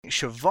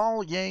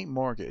Chevalier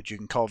Mortgage. You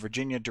can call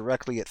Virginia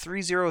directly at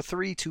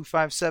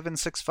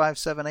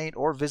 303-257-6578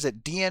 or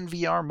visit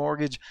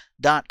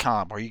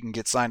dnvrmortgage.com, where you can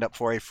get signed up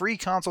for a free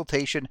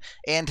consultation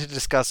and to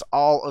discuss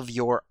all of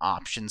your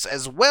options,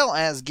 as well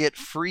as get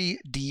free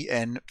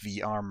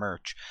DNVR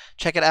merch.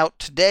 Check it out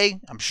today.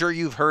 I'm sure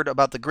you've heard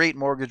about the great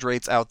mortgage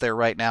rates out there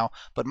right now,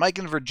 but Mike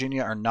and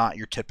Virginia are not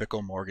your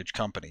typical mortgage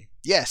company.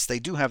 Yes, they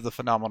do have the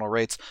phenomenal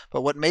rates,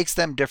 but what makes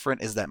them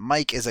different is that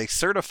Mike is a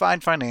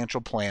certified financial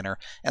planner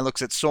and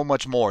looks at so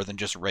much more than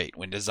just rate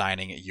when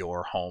designing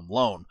your home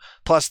loan.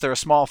 Plus, they're a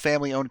small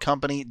family-owned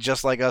company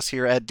just like us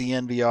here at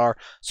DNVR,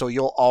 so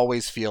you'll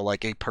always feel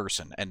like a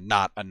person and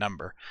not a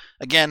number.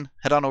 Again,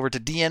 head on over to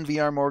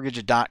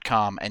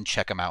dnvrmortgage.com and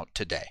check them out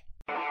today.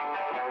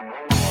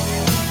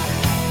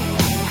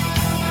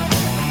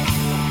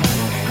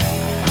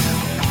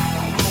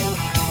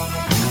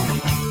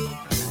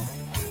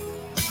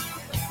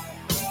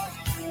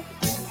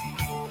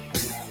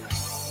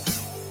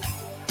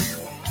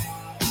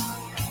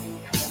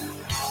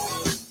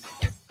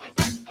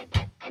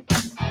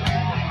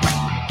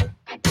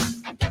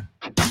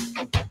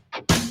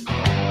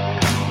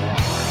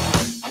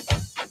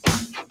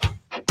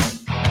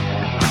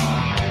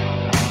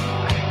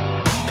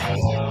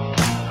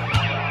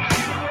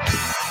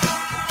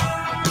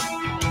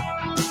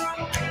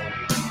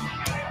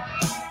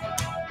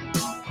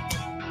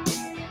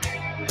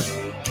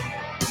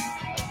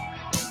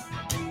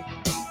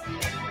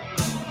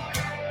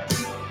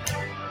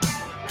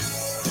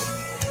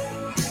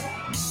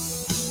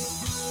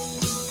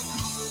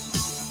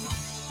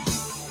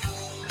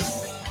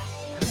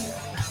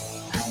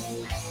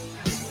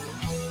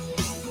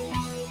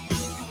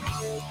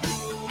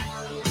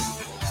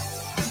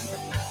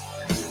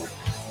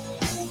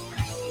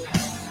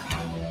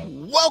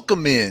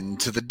 Welcome in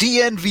to the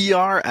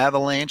DNVR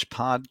Avalanche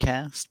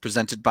podcast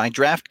presented by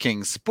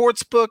DraftKings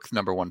Sportsbook, the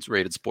number one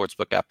rated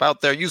sportsbook app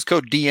out there. Use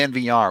code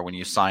DNVR when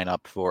you sign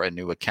up for a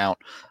new account.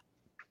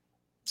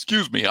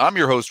 Excuse me. I'm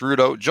your host,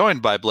 Rudo,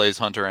 joined by Blaze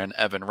Hunter and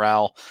Evan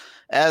Rowell.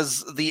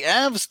 As the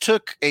Avs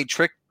took a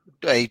trip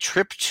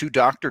to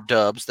Dr.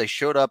 Dubs, they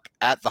showed up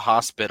at the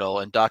hospital,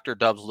 and Dr.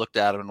 Dubs looked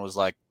at him and was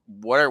like,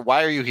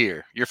 why are you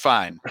here? You're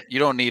fine. You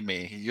don't need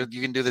me. You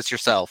can do this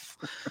yourself.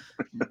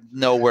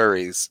 No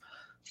worries.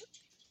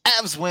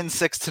 Avs win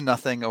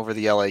 6-0 over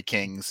the LA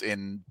Kings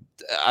can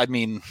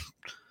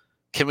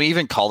we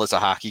even call this a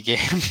hockey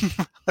game?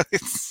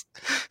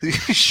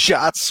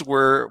 Shots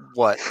were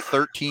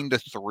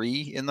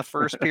 13-3 in the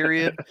first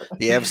period.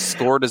 The Avs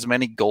scored as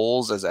many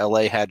goals as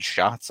LA had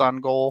shots on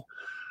goal.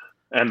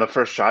 And the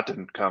first shot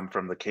didn't come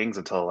from the Kings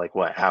until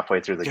halfway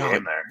through the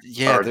game there.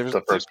 Yeah,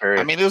 the first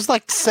period. It was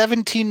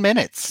 17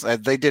 minutes.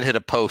 They did hit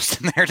a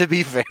post in there, to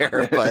be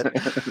fair, but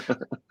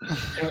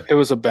it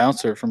was a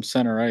bouncer from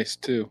center ice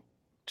too.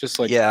 Just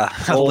a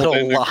little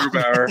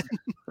Grubauer.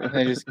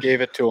 They just gave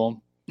it to him.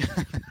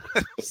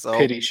 So,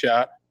 pity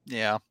shot.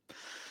 Yeah,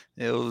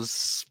 it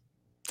was.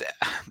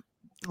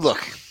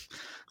 Look,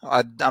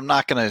 I'm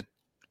not gonna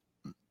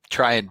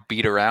try and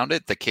beat around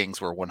it. The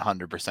Kings were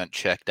 100%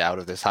 checked out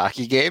of this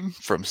hockey game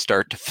from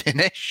start to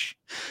finish.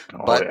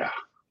 The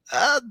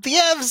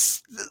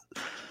Avs.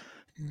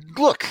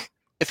 Look,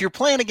 if you're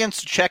playing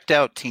against a checked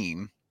out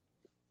team,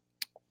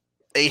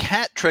 a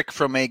hat trick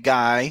from a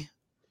guy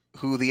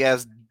who the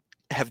Avs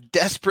have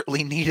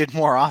desperately needed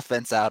more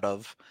offense out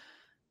of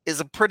is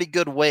a pretty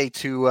good way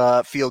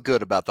to feel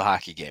good about the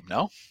hockey game,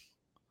 no?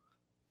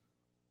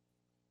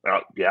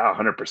 Yeah,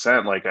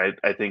 100%.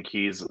 I think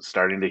he's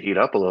starting to heat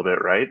up a little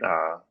bit, right?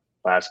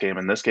 Last game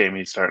and this game,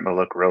 he's starting to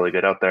look really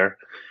good out there.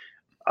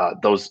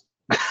 Those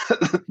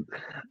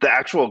the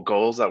actual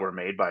goals that were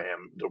made by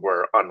him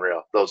were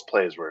unreal. Those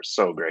plays were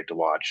so great to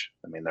watch.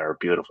 They were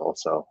beautiful.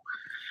 So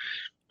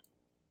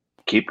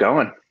keep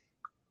going.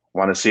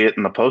 Want to see it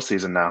in the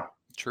postseason now.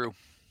 True.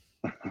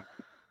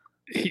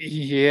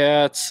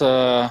 Yeah, it's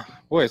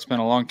been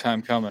a long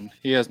time coming.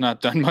 He has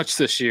not done much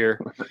this year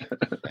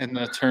in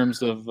the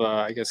terms of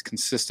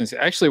consistency.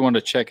 I actually wanted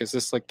to check, is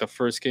this the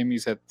first game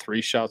he's had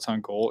 3 shots on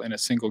goal in a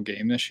single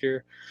game this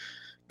year?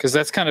 Because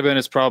that's kind of been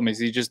his problem, is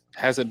he just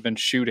hasn't been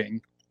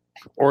shooting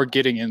or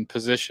getting in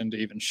position to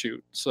even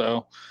shoot.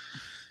 So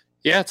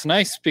yeah, it's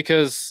nice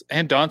because,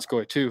 and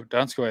Donskoy too.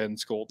 Donskoy hadn't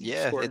scored.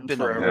 Yeah, it's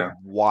been a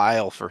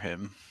while for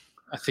him.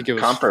 I think it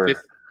was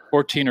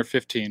 14 or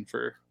 15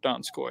 for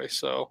Donskoy.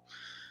 So,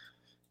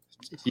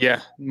 yeah,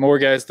 more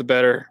guys the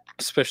better,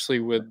 especially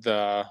with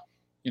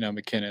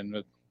McKinnon,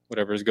 with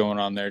whatever's going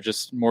on there.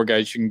 Just more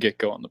guys you can get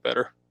going, the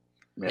better.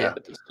 Yeah,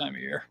 at this time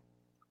of year.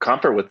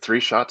 Comper with 3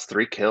 shots,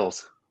 3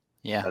 kills.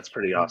 Yeah, that's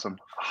pretty awesome.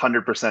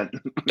 100%.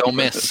 Don't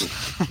miss.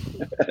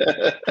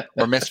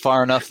 Or miss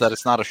far enough that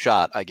it's not a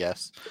shot, I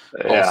guess.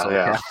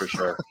 Yeah, for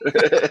sure.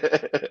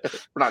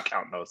 We're not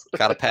counting those.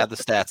 Got to pad the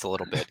stats a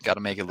little bit. Got to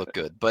make it look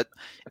good. But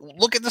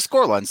look at the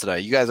score lines today.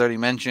 You guys already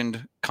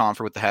mentioned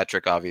Comfer with the hat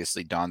trick,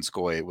 obviously.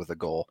 Donskoy with a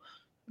goal.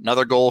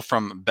 Another goal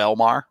from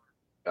Belmar.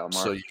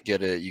 So you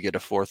get a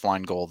fourth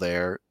line goal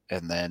there,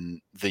 and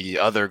then the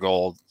other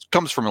goal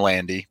comes from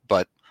Landy,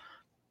 but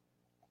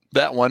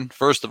That one,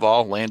 first of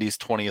all, Landy's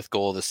 20th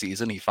goal of the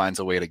season. He finds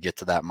a way to get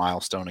to that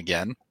milestone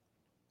again.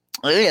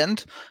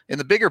 And in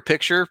the bigger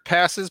picture,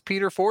 passes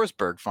Peter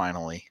Forsberg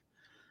finally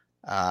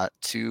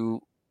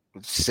to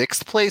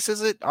 6th place,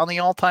 is it, on the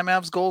all-time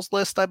Avs goals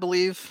list, I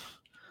believe?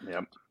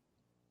 Yep.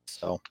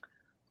 So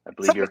I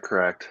believe you're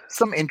correct.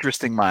 Some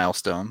interesting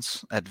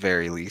milestones, at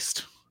very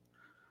least.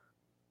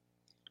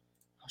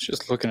 I was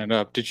just looking it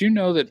up. Did you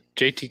know that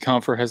JT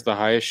Compher has the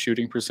highest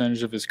shooting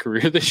percentage of his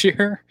career this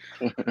year?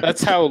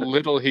 That's how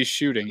little he's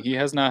shooting. He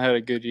has not had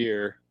a good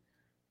year.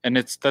 And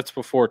that's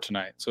before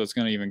tonight, so it's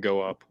going to even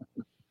go up.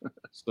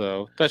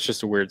 So that's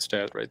just a weird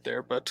stat right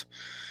there. But,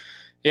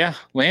 yeah,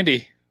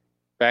 Landy,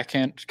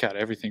 backhand, God,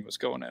 everything was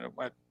going in.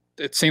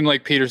 It seemed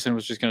like Peterson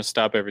was just going to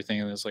stop everything,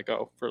 and it was like,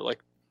 for like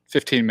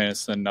 15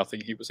 minutes, then nothing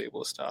he was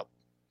able to stop.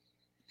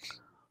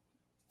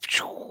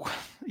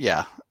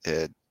 Yeah.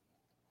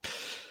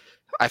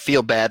 I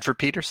feel bad for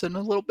Peterson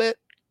a little bit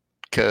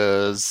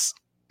because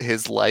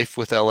his life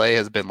with LA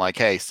has been like,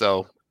 hey,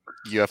 so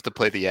you have to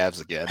play the Avs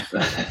again.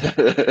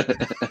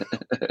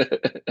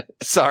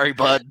 Sorry,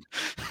 bud.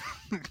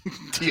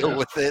 Deal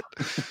with it.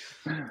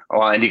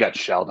 Well, and he got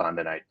shelled on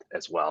tonight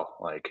as well.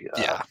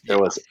 There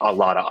was a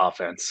lot of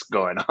offense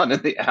going on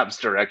in the Avs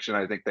direction.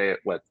 I think they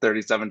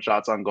 37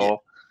 shots on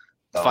goal.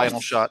 Yeah. Final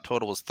shot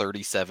total was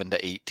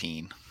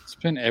 37-18. It's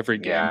been every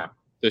game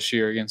this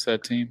year against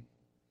that team.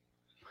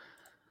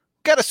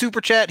 Got a super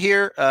chat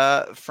here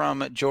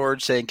from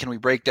George saying, can we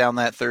break down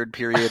that third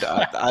period?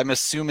 I'm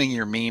assuming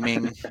you're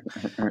memeing.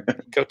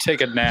 Go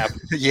take a nap.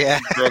 Yeah.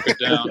 Broke it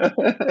down.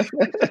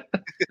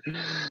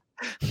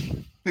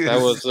 That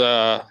was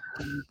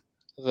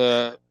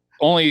the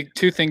only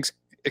two things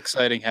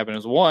exciting happened.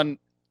 Is one,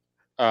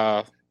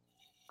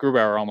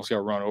 Grubauer almost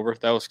got run over.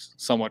 That was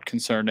somewhat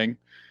concerning.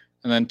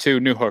 And then two,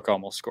 Newhook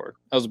almost scored.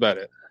 That was about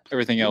it.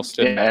 Everything else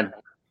didn't matter.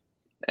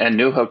 And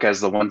Newhook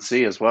has the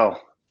 1C as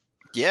well.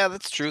 Yeah,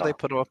 that's true. They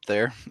put him up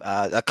there.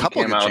 A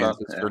couple of good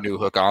chances for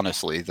Newhook,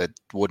 honestly, that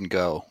wouldn't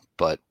go.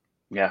 But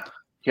yeah,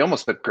 he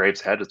almost took Graves'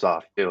 head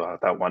off too.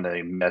 That one that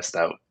he missed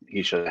out,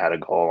 he should have had a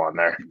goal on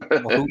there.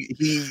 Well,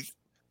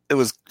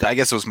 I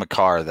guess it was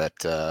Makar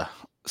that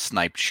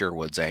sniped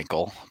Sherwood's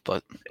ankle,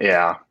 but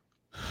yeah.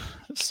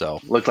 So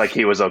looked like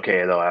he was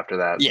okay though after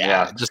that.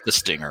 Yeah, just a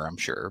stinger, I'm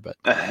sure. But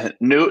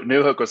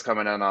Newhook was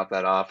coming in off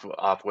that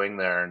off wing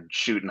there and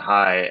shooting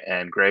high,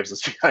 and Graves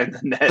was behind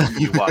the net.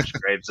 And you watch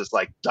Graves just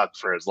like duck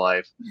for his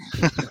life.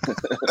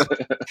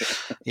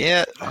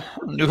 Yeah,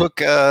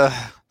 Newhook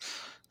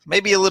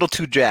maybe a little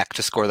too jacked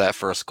to score that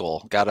first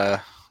goal.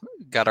 Gotta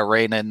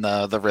rein in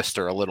the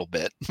wrister a little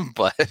bit,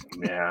 but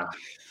yeah,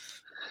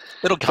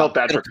 it'll come.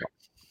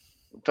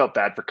 Felt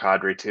bad for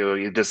Kadri too.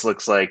 He just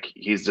looks like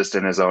he's just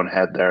in his own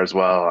head there as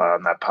well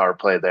on that power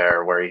play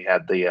there, where he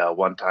had the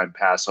one-time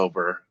pass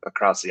over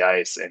across the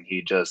ice, and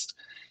he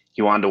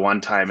wanted to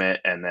one-time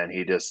it, and then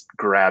he just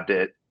grabbed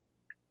it,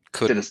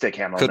 did a stick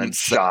handle, and then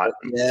shot.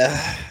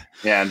 Yeah,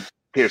 and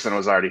Peterson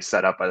was already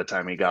set up by the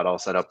time he got all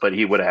set up, but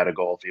he would have had a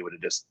goal if he would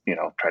have just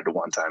tried to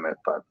one-time it.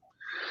 But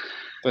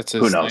that's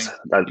his who knows?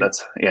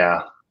 That's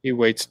He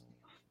waits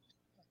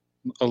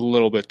a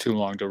little bit too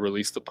long to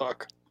release the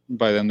puck.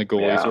 By then, the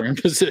goalies are in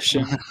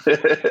position.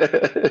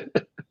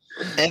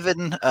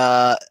 Evan,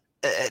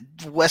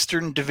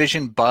 Western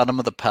Division bottom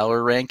of the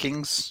power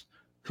rankings.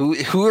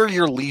 Who are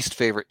your least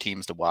favorite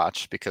teams to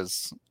watch?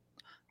 Because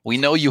we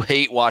know you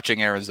hate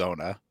watching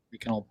Arizona. We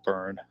can all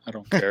burn. I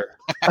don't care.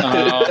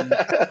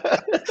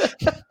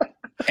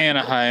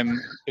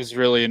 Anaheim is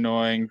really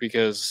annoying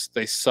because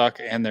they suck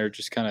and they're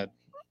just kind of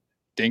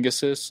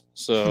dinguses.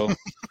 So.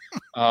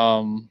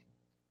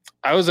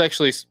 I was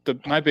actually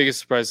my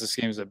biggest surprise this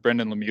game is that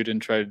Brendan Lemieux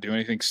didn't try to do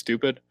anything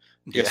stupid.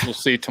 I guess we'll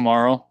see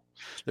tomorrow.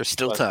 There's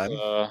still time.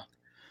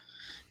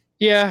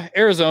 Yeah,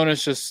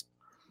 Arizona's just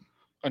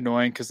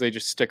annoying because they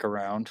just stick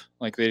around.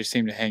 Like they just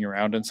seem to hang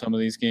around in some of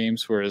these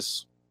games,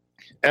 whereas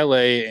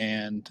LA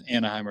and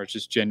Anaheim are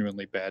just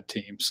genuinely bad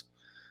teams.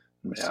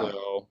 Yeah.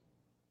 So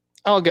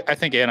I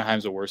think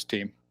Anaheim's the worst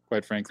team,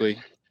 quite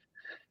frankly.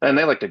 And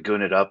they like to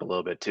goon it up a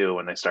little bit too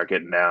when they start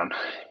getting down.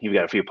 You've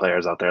got a few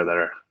players out there that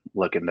are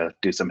looking to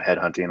do some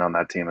headhunting on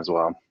that team as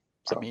well.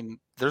 So, I mean,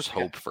 there's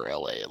hope for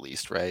LA at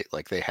least, right?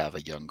 Like they have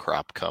a young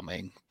crop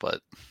coming, but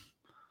I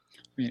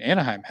mean,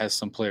 Anaheim has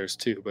some players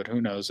too, but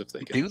who knows if they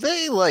can pull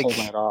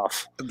that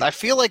off. I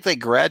feel like they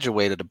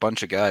graduated a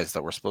bunch of guys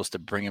that were supposed to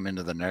bring them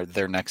into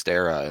their next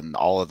era, and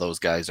all of those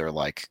guys are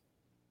like,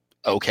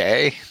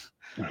 okay,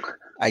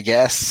 I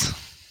guess.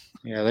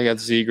 Yeah, they got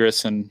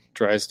Zegras and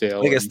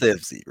Drysdale. I guess they have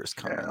Zegras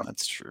coming. Yeah.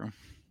 That's true.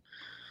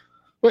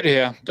 But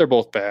yeah, they're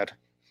both bad.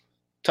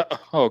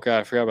 Oh god,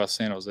 I forgot about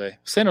San Jose.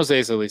 San Jose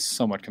is at least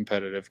somewhat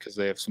competitive because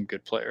they have some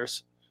good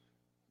players,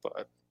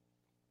 but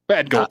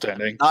bad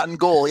goaltending. Not in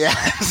goal. Yeah,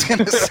 I was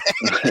gonna say.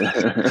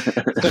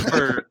 Except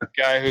for a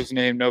guy whose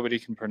name nobody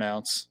can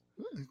pronounce.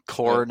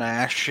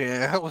 Cornash.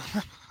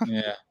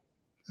 Yeah.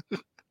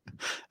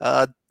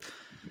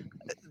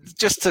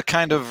 Just to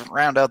kind of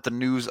round out the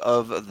news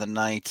of the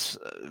night,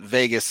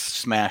 Vegas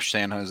smashed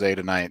San Jose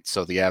tonight,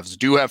 so the Avs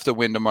do have to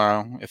win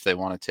tomorrow if they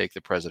want to take the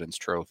President's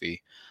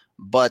Trophy.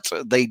 but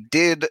they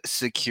did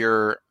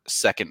secure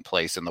second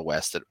place in the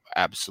West at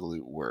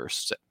absolute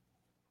worst.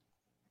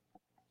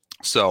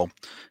 So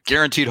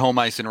guaranteed home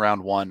ice in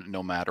round one,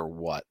 no matter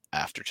what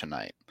after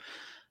tonight.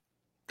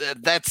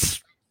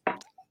 That's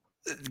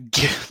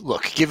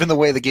look, given the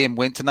way the game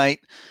went tonight,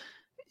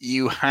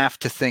 you have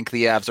to think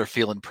the Avs are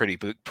feeling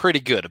pretty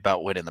good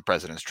about winning the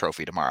President's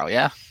Trophy tomorrow,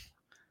 yeah?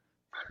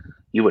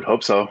 You would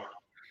hope so.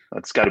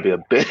 That's got to be a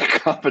big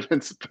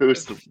confidence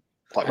boost,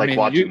 like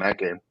watching that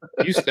game.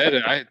 You said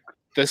it.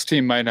 This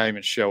team might not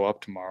even show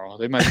up tomorrow.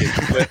 They might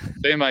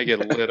get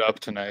lit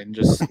up tonight and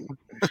just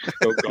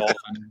go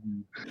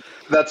golfing.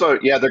 That's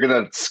what. Yeah, they're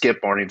gonna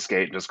skip morning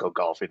skate and just go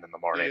golfing in the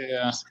morning.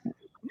 Yeah. Just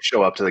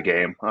show up to the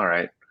game. All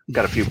right,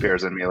 got a few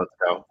beers in me. Let's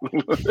go.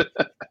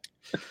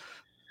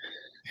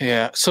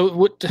 Yeah. So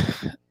what?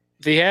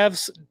 The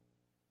Avs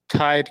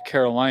tied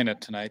Carolina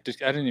tonight.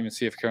 I didn't even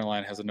see if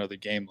Carolina has another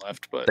game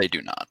left, but they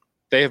do not.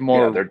 They have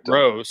more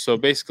rows. So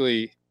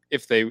basically,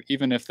 if they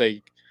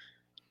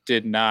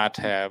did not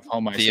have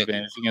home ice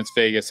advantage against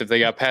Vegas, if they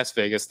got past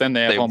Vegas, then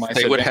they have home ice.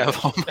 They would have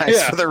home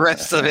ice for the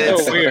rest of it.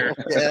 So weird.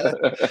 Yeah,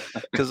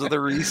 because of the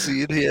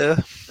reseed. Yeah.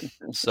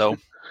 So,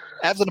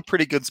 Avs in a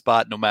pretty good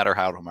spot, no matter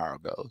how tomorrow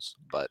goes.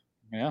 But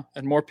yeah,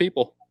 and more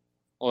people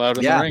allowed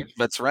in the rink.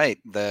 That's right.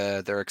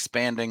 They're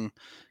expanding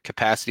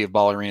capacity of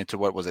Ball Arena to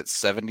what was it,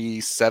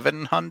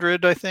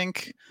 7,700? I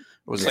think.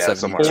 Was it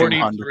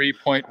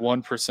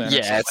 43.1%?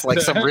 Yeah, it's like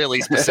some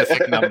really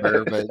specific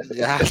number, but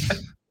yeah.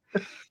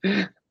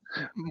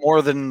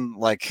 More than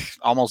like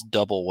almost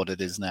double what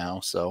it is now.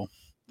 So,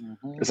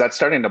 is that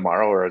starting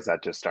tomorrow, or is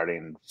that just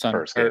starting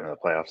first game of the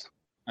playoffs?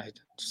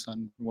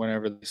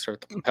 Whenever they start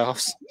the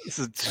playoffs,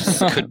 this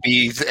could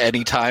be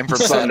any time from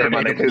Sunday,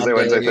 Monday, Tuesday,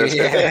 Wednesday,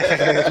 Thursday.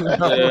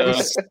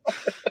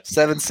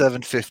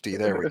 7/7/50.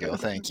 There we go.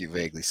 Thank you,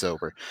 vaguely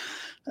sober.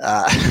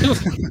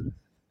 And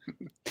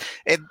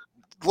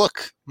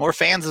look, more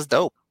fans is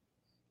dope.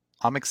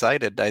 I'm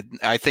excited.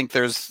 I think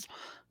there's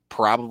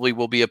probably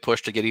will be a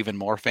push to get even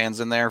more fans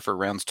in there for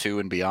rounds 2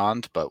 and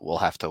beyond, but we'll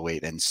have to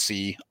wait and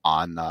see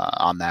on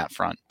that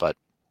front. But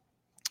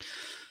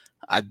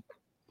I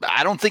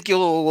don't think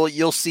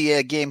you'll see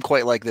a game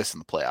quite like this in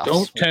the playoffs.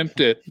 Don't tempt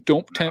it.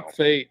 Don't tempt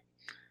fate.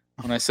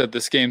 When I said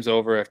this game's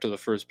over after the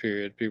first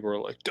period, people were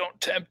like, "Don't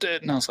tempt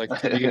it," and I was like,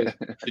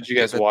 "Did you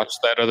guys watch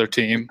that other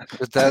team?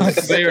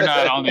 They are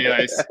not on the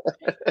ice.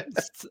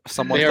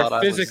 They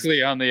are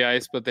physically on the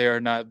ice, but they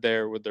are not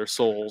there with their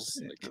souls."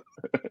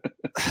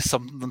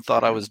 Someone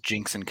thought I was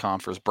jinxing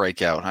Confer's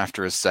breakout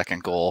after his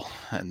second goal,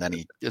 and then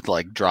he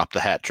dropped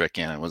a hat trick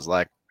in and was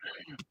like,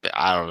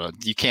 I don't know.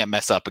 You can't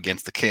mess up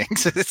against the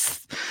Kings.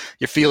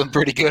 You're feeling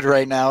pretty good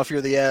right now if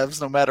you're the Avs,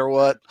 no matter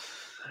what.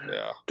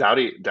 Yeah.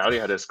 Doughty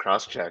had his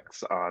cross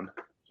checks on.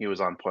 He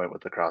was on point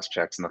with the cross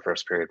checks in the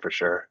first period for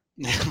sure.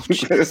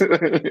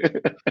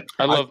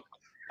 I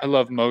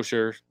love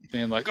Mosher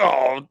being like,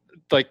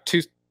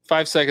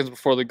 5 seconds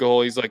before the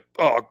goal, he's like,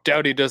 "Oh,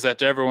 Doughty does that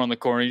to everyone in the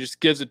corner. He just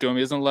gives it to him.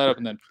 He doesn't let up,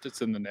 and then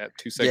it's in the net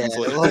 2 seconds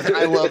later."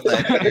 I love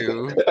that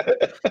too.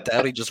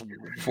 Doughty just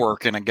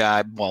working a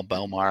guy,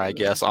 Belmar, I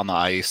guess, on the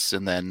ice,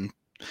 and then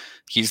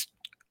he's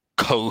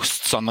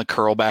coasts on the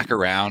curl back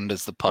around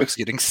as the puck's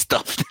getting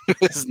stuffed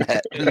into his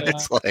net. And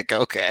it's like,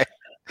 okay,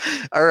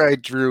 all right,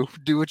 Drew,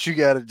 do what you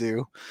got to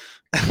do.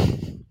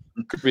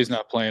 Kirby's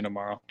not playing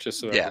tomorrow,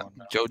 just so everyone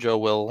knows. JoJo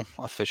will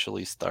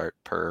officially start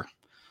per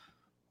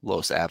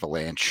Los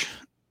Avalanche.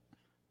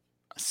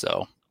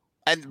 So,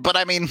 but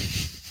I mean,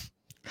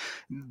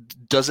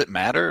 does it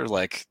matter?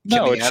 Like,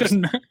 no, it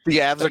shouldn't. Can the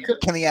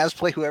Avs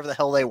play whoever the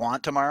hell they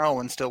want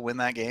tomorrow and still win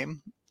that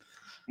game?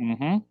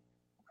 Mm-hmm.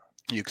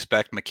 You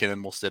expect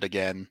McKinnon will sit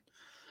again.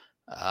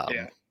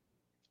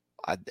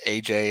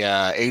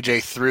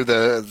 AJ threw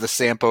the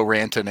Sampo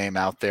Ranta name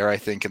out there, I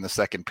think, in the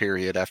second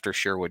period after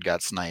Sherwood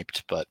got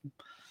sniped, but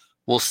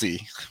we'll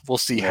see. We'll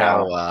see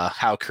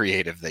how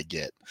creative they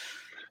get.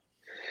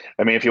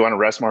 I mean, if you want to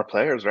rest more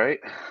players, right?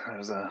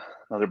 There's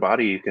another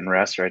body you can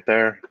rest right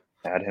there.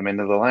 Add him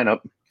into the lineup.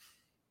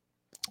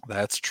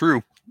 That's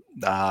true.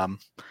 How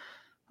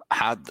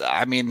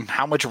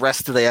much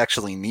rest do they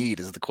actually need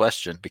is the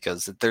question,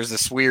 because there's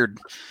this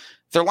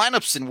their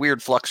lineup's in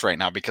weird flux right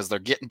now because they're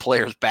getting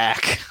players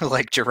back,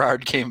 like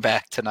Gerard came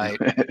back tonight,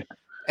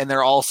 and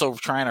they're also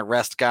trying to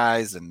rest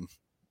guys, and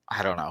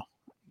I don't know.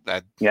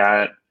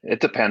 It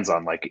depends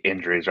on like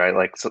injuries, right?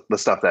 Like the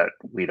stuff that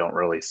we don't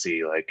really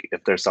see. Like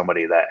if there's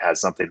somebody that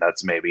has something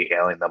that's maybe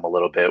ailing them a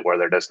little bit where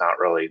they're just not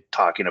really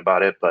talking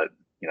about it, but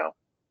a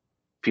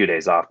few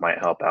days off might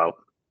help out.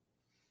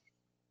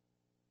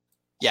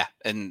 Yeah,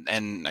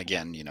 and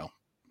again,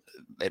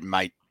 it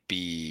might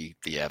be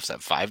the Avs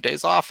have 5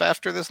 days off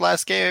after this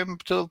last game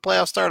to the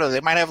playoff start, or they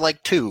might have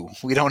like 2.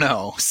 We don't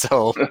know.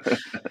 So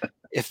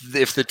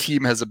if the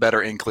team has a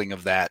better inkling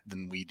of that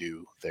than we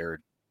do,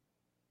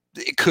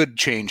 it could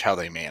change how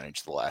they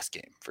manage the last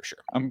game for sure.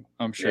 I'm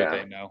sure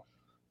they know.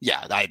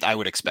 Yeah, I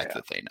would expect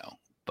that they know.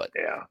 But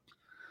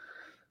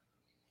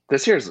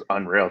this year's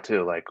unreal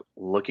too. Like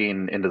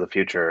looking into the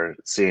future,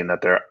 seeing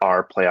that there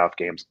are playoff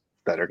games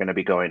that are going to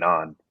be going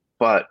on.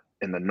 But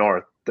in the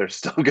North, there's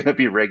still going to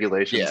be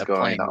regulations Yeah, going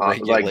playing on,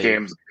 like regulated.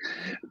 games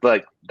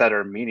like that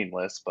are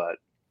meaningless, but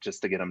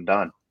just to get them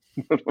done.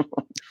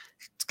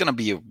 It's gonna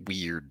be a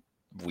weird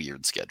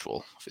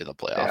schedule for the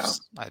playoffs.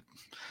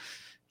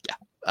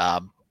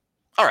 All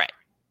right,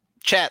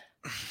 chat.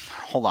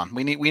 Hold on.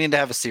 We need to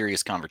have a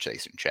serious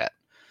conversation, chat.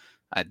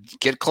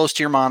 Get close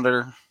to your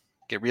monitor.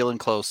 Get real and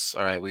close.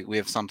 All right, we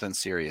have something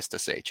serious to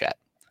say, chat.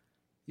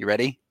 You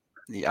ready?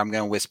 I'm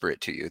gonna whisper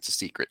it to you. It's a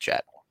secret,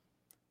 chat.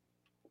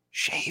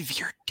 Shave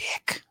your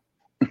dick.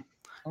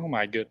 Oh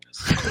my goodness.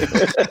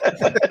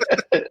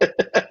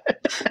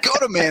 Go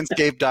to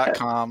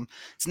manscaped.com.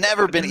 It's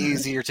never been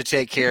easier to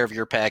take care of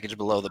your package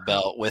below the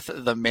belt with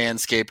the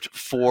Manscaped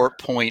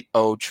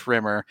 4.0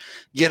 trimmer.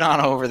 Get on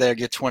over there,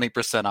 get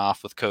 20%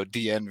 off with code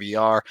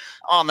DNVR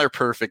on their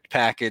perfect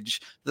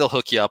package. They'll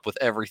hook you up with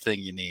everything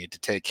you need to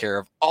take care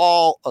of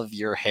all of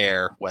your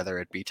hair, whether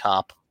it be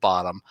top,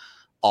 bottom,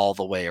 all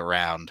the way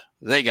around.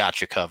 They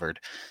got you covered.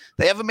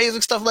 They have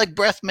amazing stuff like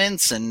breath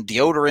mints and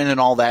deodorant and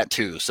all that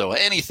too. So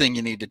anything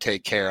you need to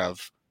take care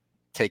of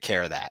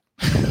that.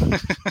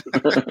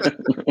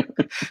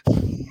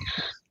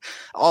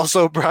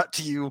 Also brought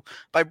to you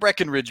by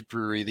Breckenridge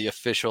Brewery, the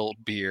official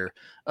beer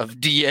of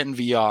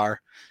DNVR.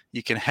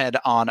 You can head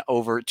on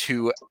over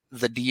to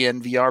the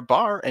DNVR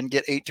bar and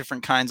get 8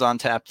 different kinds on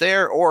tap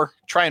there, or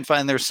try and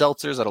find their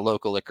seltzers at a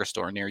local liquor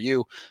store near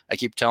you. I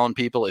keep telling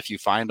people, if you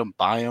find them,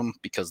 buy them,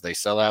 because they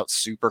sell out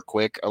super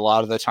quick a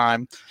lot of the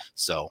time.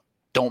 So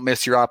don't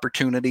miss your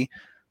opportunity.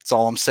 That's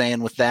all I'm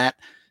saying with that.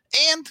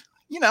 And,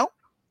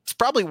 it's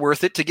probably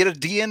worth it to get a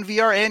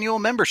DNVR annual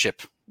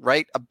membership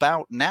right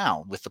about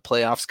now with the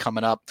playoffs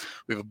coming up.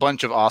 We have a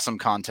bunch of awesome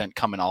content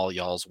coming all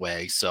y'all's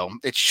way. So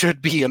it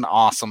should be an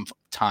awesome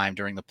time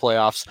during the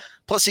playoffs.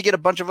 Plus you get a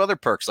bunch of other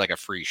perks like a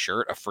free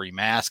shirt, a free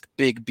mask,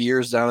 big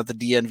beers down at the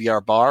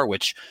DNVR bar,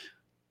 which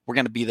we're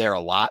going to be there a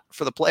lot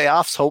for the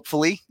playoffs.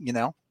 Hopefully,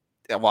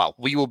 well,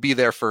 we will be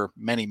there for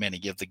many,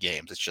 many of the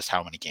games. It's just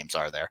how many games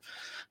are there.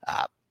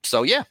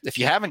 So yeah, if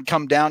you haven't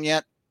come down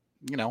yet,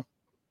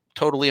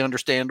 totally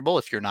understandable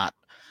if you're not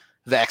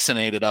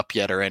vaccinated up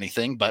yet or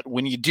anything. But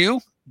when you do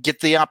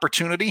get the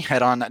opportunity,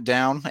 head on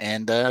down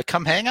and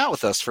come hang out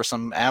with us for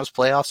some Avs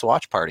playoffs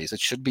watch parties. It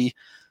should be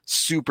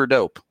super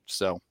dope.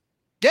 So,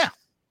 yeah.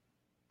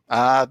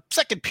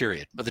 Second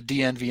period of the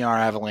DNVR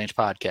Avalanche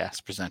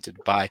podcast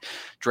presented by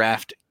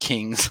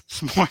DraftKings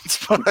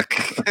Sportsbook.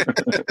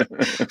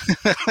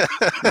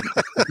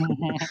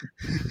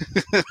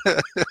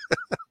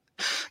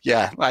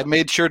 Yeah, I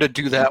made sure to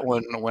do that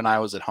one when I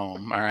was at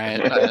home. All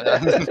right,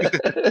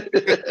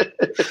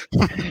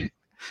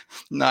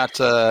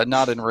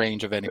 not in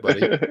range of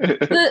anybody.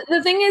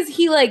 The thing is,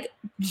 he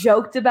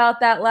joked about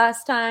that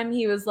last time.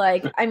 He was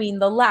like, I mean,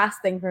 the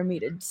last thing for me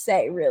to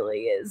say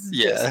really is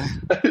just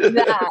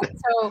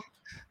that. So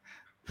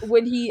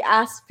when he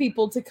asked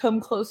people to come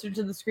closer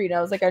to the screen,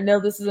 I was like, I know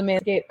this is a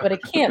Manscaped, but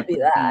it can't be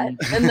that.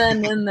 And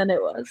then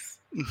it was.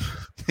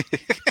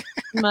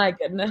 My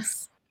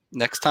goodness.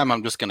 Next time,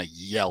 I'm just going to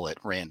yell it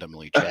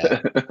randomly,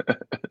 Chad,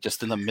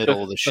 just in the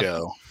middle of the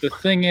show. The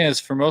thing is,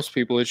 for most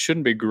people, it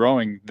shouldn't be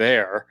growing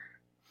there.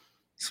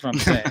 That's what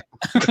I'm saying.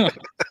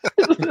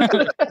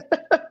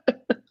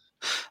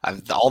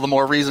 All the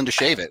more reason to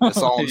shave it. That's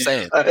all I'm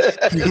saying.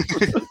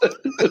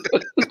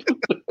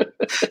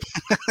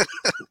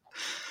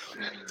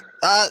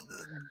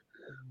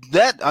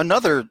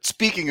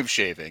 Speaking of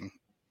shaving,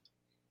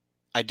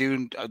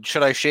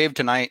 should I shave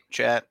tonight,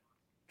 chat?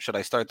 Should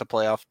I start the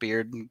playoff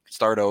beard and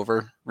start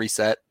over,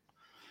 reset?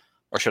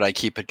 Or should I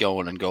keep it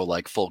going and go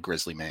like full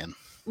grizzly man?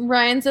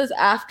 Ryan says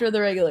after the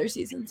regular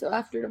season, so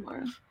after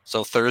tomorrow.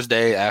 So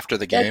Thursday after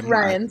the game,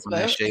 Ryan's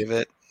I shave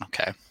it?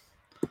 Okay.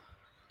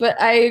 But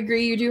I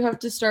agree, you do have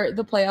to start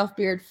the playoff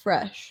beard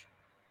fresh.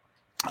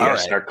 All right.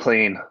 Start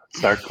clean.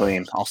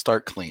 I'll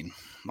start clean.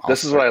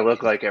 This is what I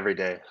look like every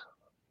day.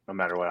 No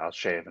matter what, I'll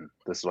shave, and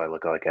this is what I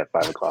look like at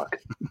 5 o'clock.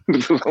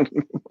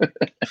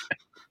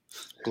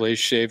 Blaze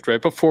shaved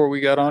right before we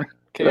got on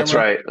camera. That's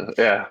right.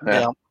 Yeah.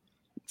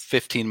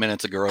 15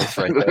 minutes of growth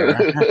right there.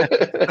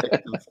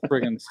 The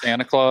friggin'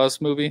 Santa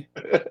Claus movie.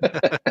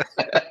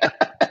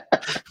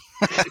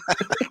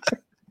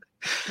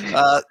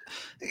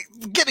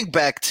 Getting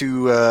back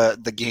to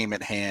the game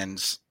at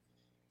hand,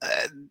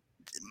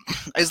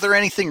 is there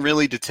anything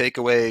really to take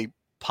away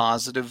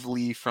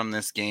positively from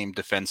this game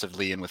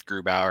defensively and with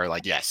Grubauer?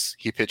 Like, yes,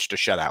 he pitched a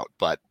shutout,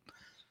 but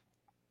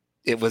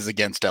it was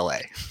against LA.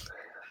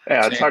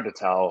 Yeah, it's hard to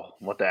tell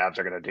what the Avs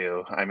are going to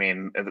do. I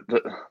mean,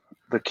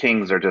 the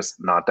Kings are just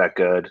not that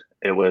good.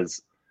 It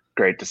was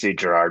great to see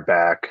Gerard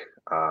back.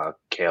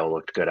 Kale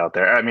looked good out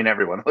there. I mean,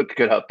 everyone looked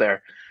good out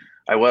there.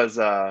 I was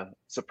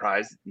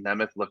surprised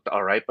Nemeth looked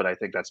all right, but I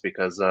think that's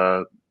because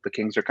the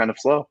Kings are kind of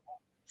slow.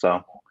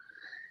 So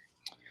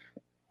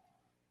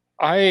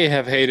I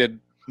have hated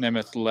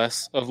Nemeth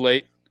less of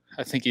late.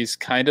 I think he's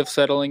kind of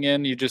settling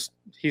in.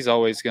 He's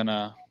always going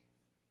to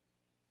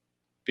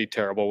be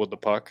terrible with the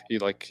puck. You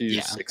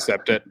just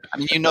accept it. I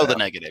mean, the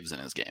negatives in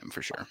his game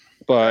for sure.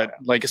 But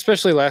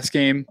especially last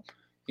game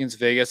against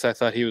Vegas, I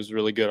thought he was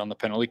really good on the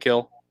penalty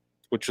kill,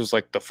 which was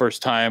the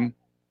first time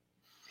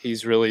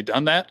he's really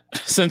done that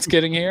since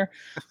getting here.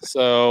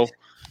 So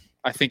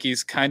I think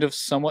he's kind of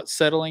somewhat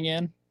settling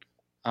in.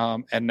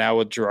 And now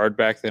with Girard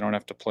back, they don't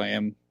have to play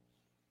him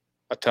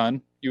a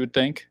ton, you would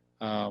think.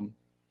 I'm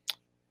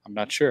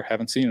not sure.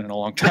 Haven't seen it in a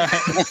long time.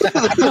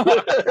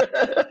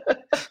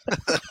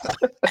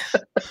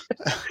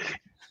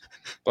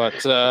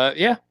 But,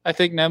 I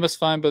think Nemeth's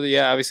fine. But,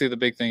 obviously the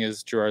big thing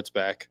is Girard's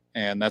back.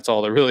 And that's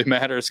all that really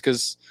matters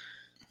because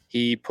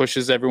he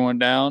pushes everyone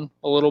down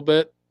a little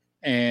bit.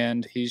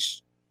 And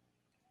he's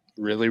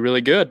really,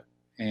 really good.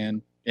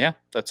 And,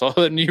 that's all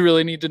that you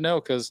really need to know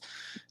because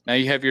now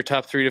you have your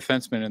top 3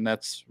 defensemen, and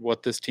that's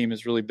what this team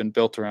has really been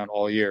built around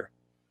all year.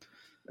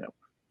 Yep.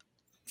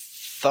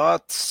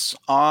 Thoughts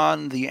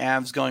on the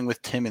Avs going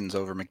with Timmins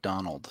over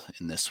McDonald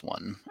in this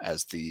one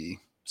as the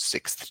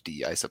 6th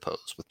D, I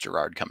suppose, with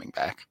Girard coming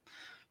back?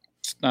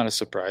 It's not a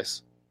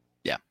surprise.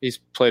 Yeah. He's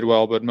played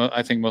well, but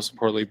I think most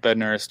importantly,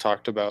 Bednar has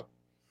talked about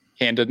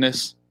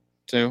handedness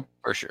too.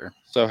 For sure.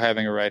 So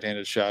having a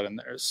right-handed shot in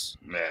there is...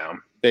 Yeah.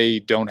 They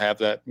don't have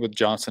that with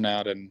Johnson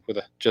out and with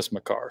just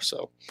Makar.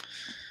 So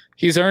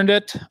he's earned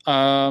it.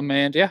 I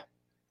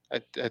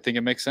think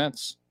it makes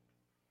sense.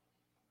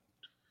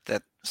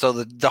 So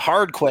the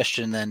hard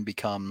question then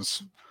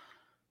becomes,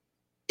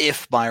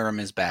 if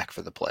Byram is back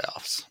for the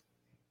playoffs,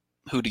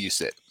 who do you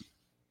sit?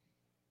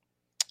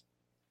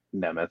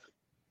 Nemeth.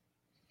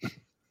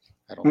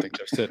 I don't think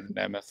they're sitting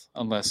Nemeth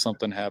unless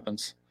something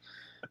happens.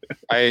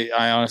 I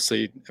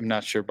honestly am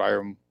not sure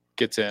Byram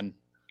gets in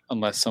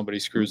unless somebody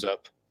screws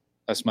up.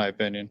 That's my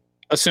opinion.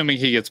 Assuming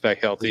he gets back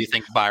healthy. Do you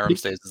think Byram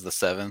stays as the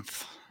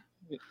 7th?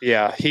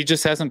 Yeah, he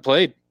just hasn't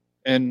played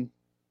in,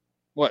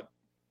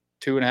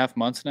 2.5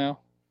 months now?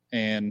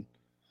 And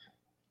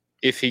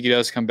if he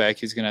does come back,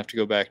 he's going to have to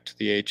go back to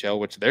the AHL,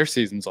 which their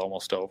season's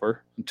almost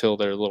over until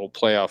their little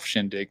playoff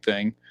shindig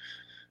thing.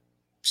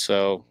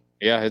 So,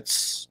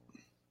 if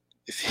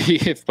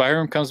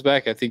Byram comes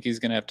back, I think he's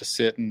going to have to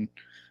sit and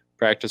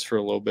practice for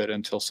a little bit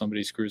until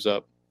somebody screws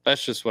up.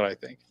 That's just what I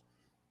think.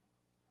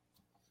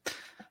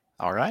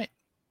 All right.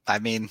 I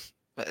mean,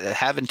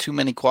 having too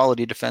many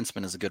quality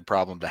defensemen is a good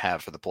problem to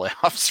have for the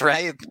playoffs,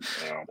 right?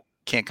 Yeah.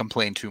 Can't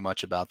complain too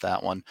much about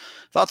that one.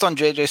 Thoughts on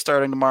JJ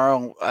starting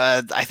tomorrow?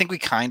 I think we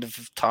kind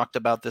of talked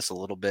about this a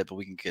little bit, but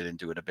we can get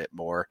into it a bit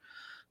more.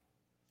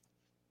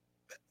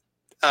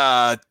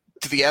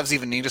 Do the Avs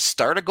even need to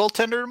start a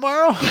goaltender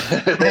tomorrow?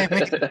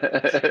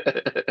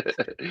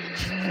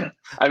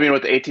 I mean,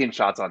 with 18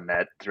 shots on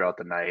net throughout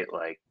the night,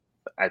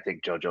 I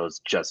think JoJo's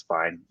just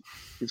fine.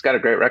 He's got a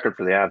great record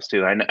for the Avs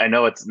too. I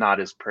know it's not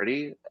as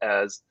pretty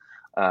as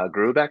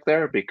Grew back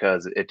there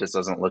because it just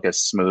doesn't look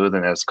as smooth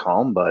and as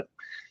calm, but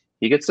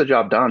he gets the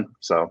job done.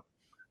 So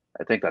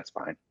I think that's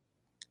fine.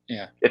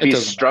 Yeah. If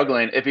he's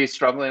struggling at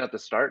the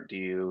start, do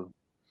you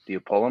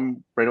pull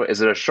him right away?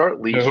 Is it a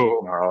short leash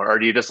tomorrow, or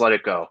do you just let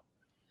it go?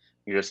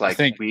 You're just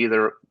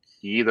you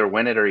either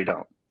win it or you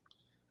don't.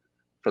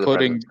 For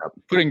the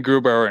putting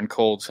Grubauer in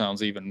cold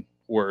sounds even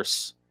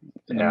worse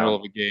in the middle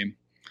of a game.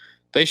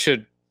 They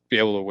should be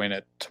able to win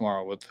it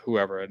tomorrow with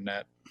whoever in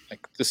net.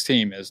 This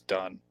team is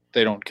done.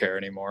 They don't care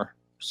anymore.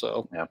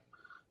 So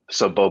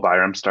So Bo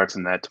Byram starts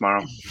in net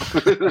tomorrow.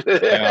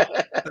 Yeah.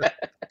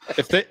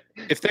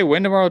 If they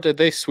win tomorrow, did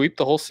they sweep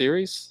the whole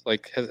series?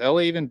 Has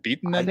LA even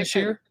beaten them this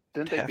year?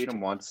 Didn't they beat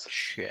them once?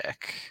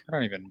 Check. I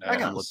don't even know. I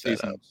gotta look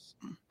that up.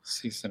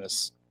 Season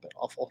has been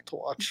awful to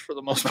watch for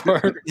the most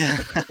part.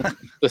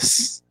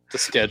 The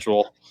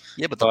schedule.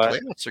 Yeah, but the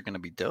playoffs are going to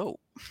be dope.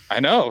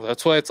 I know.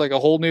 That's why it's like a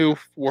whole new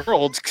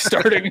world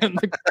starting in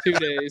 2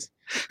 days.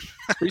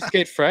 Free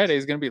Skate Friday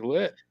is going to be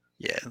lit.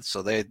 Yeah,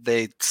 so they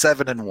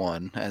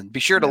 7-1, and be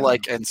sure to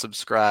like and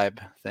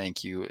subscribe.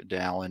 Thank you,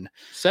 Dallin.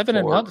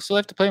 7-1, so they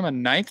have to play them a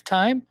 9th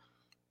time.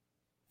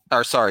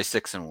 Or sorry,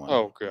 6-1.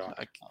 Oh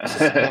god.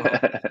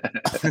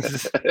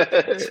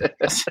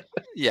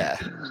 Yeah,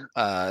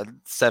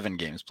 7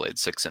 games played,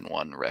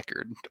 6-1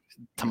 record.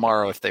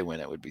 Tomorrow, if they win,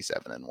 it would be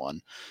 7-1.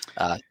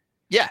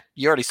 Yeah,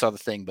 you already saw the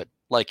thing, but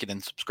liking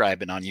and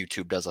subscribing on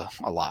YouTube does a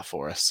lot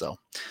for us. So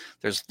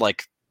there's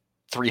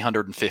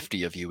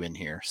 350 of you in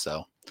here,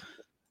 so.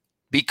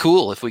 Be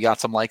cool if we got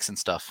some likes and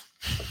stuff.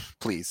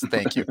 Please.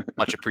 Thank you.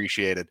 Much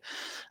appreciated.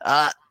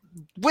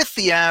 With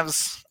the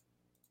Avs,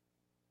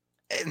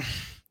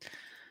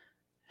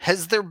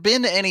 has there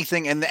been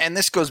anything, and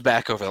this goes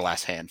back over the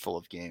last handful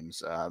of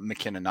games,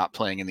 McKinnon not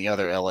playing in the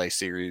other LA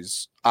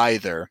series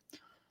either.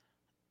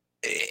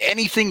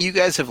 Anything you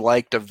guys have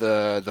liked of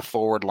the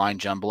forward line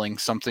jumbling?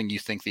 Something you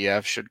think the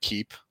Avs should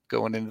keep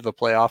going into the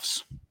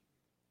playoffs?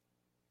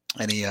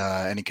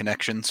 Any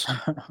connections?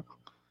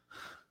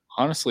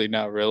 Honestly,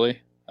 not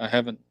really. I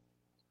haven't.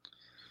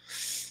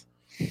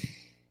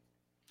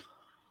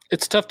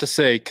 It's tough to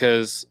say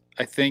because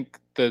I think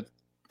that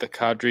the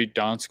Kadri,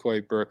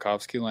 Donskoy,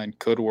 Burakovsky line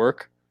could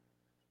work.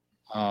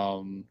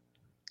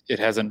 It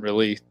hasn't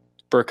really.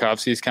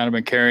 Burakovsky's kind of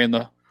been carrying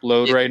the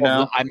load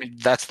now. I mean,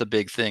 that's the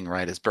big thing,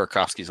 right? Is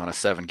Burakovsky's on a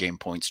 7-game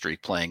point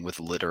streak playing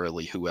with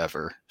literally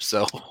whoever.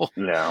 So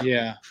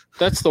yeah,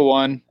 that's the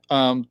one.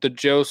 The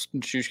Jost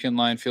and Shushkin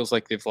line feels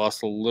like they've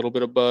lost a little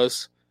bit of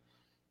buzz.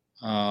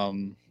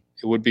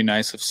 It would be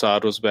nice if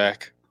Saad was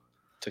back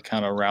to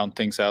kind of round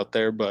things out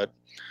there, but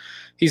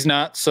he's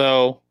not.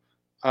 So,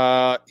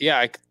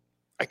 yeah,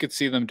 I could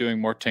see them doing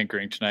more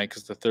tinkering tonight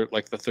because the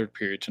third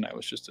period tonight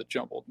was just a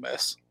jumbled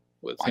mess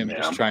with him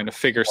just trying to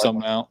figure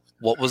something out.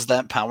 What was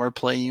that power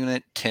play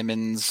unit?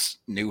 Timmins,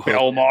 Newhook,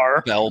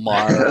 Belmar,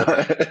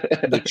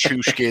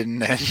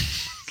 Nichushkin, and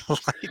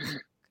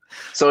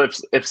So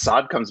if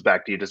Saad comes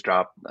back, do you just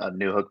drop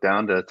Newhook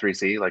down to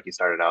 3C like he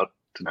started out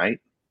tonight?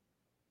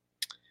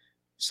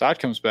 Saad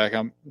comes back,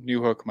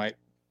 Newhook might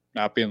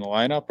not be in the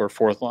lineup or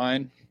fourth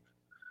line.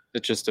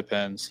 It just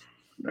depends.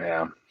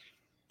 Yeah.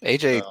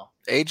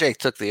 AJ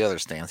took the other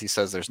stance. He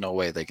says there's no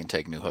way they can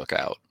take Newhook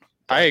out.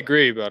 I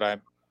agree, but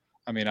I'm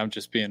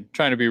just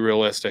trying to be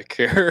realistic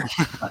here.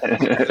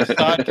 If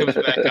Saad comes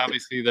back,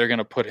 obviously they're going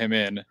to put him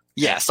in.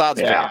 Yeah,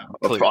 Saad's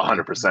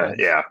 100%.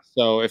 Yeah.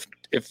 So if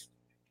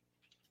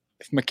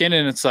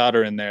McKinnon and Saad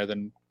are in there,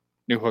 then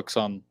Newhook's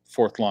on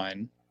fourth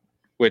line,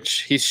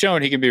 which he's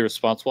shown he can be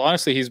responsible.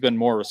 Honestly, he's been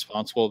more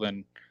responsible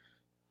than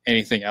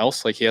anything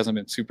else. Like, he hasn't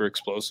been super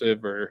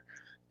explosive or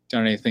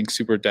done anything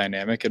super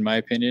dynamic, in my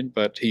opinion,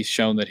 but he's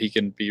shown that he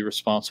can be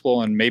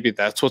responsible, and maybe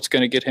that's what's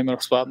going to get him a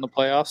spot in the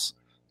playoffs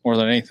more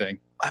than anything.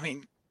 I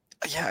mean,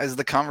 yeah, is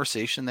the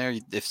conversation there,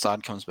 if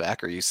Saad comes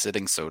back, are you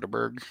sitting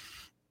Soderberg?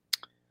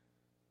 I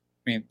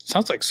mean, it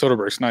sounds like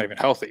Soderberg's not even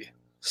healthy.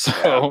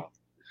 So,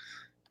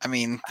 I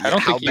mean, I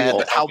don't how think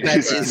bad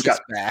is his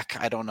back?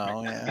 I don't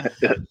know.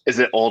 Yeah. Is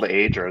it old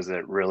age or is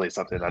it really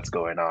something that's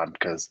going on?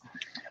 Because,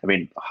 I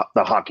mean,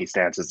 the hockey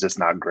stance is just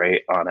not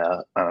great on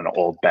an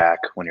old back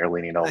when you're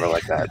leaning over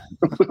like that.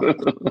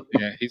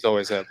 Yeah, he's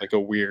always had like a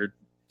weird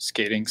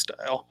skating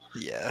style.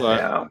 Yeah.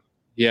 But,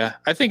 yeah,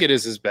 I think it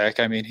is his back.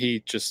 I mean,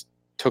 he just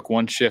took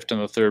one shift in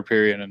the third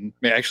period and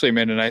actually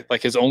made a night,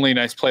 like his only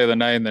nice play of the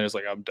night, and then it's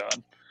like, I'm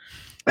done.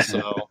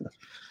 So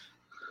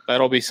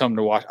that'll be something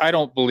to watch. I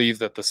don't believe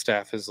that the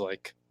staff is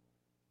like,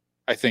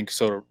 I think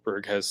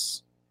Soderberg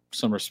has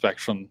some respect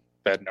from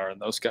Bednar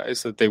and those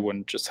guys that they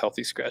wouldn't just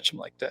healthy scratch him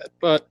like that.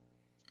 But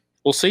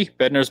we'll see.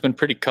 Bednar's been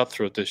pretty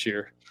cutthroat this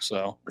year.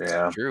 So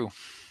yeah, true.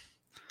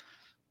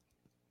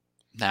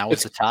 Now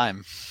is the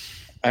time.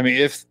 I mean,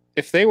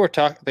 if they were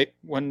talking,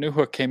 when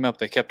Newhook came up,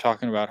 they kept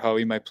talking about how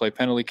he might play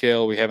penalty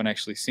kill. We haven't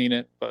actually seen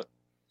it, but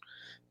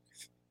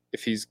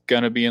if he's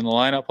going to be in the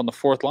lineup on the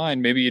fourth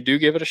line, maybe you do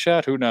give it a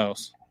shot. Who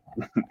knows?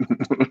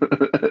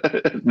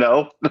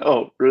 No,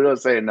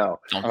 Rudo's saying no.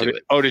 Don't do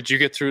it. Oh, did you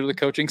get through to the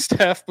coaching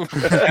staff after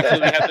we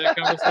had that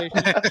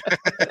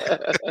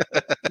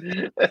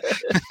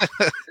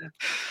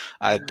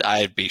conversation?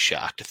 I'd be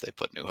shocked if they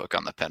put Newhook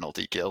on the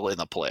penalty kill in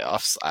the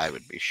playoffs. I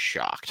would be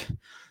shocked.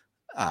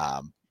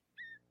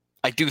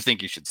 I do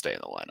think he should stay in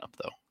the lineup,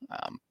 though.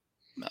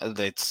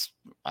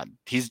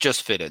 He's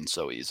just fit in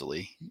so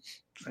easily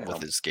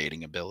with his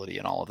skating ability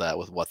and all of that,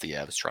 with what the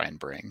Avs try and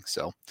bring.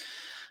 So,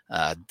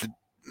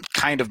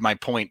 kind of my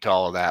point to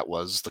all of that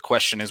was the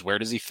question is, where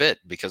does he fit?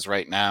 Because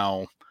right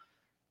now,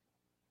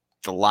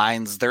 the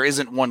lines, there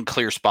isn't one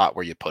clear spot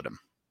where you put him,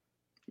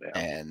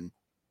 and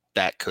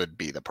that could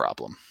be the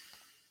problem.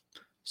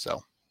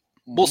 So,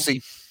 we'll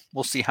see.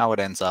 We'll see how it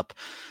ends up.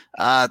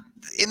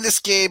 In this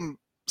game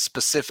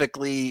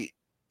specifically,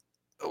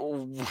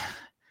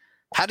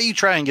 how do you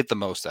try and get the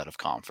most out of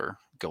Compher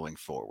going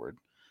forward?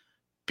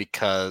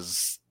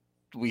 Because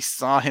we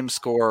saw him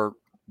score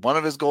one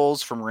of his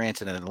goals from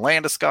Rantanen and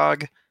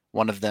Landeskog,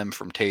 one of them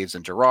from Taves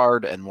and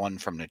Girard, and one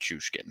from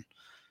Nichushkin.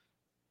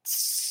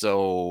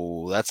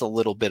 So that's a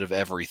little bit of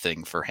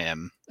everything for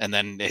him. And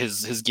then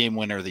his game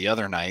winner the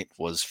other night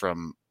was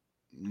from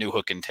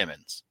Newhook and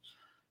Timmins.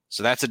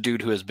 So that's a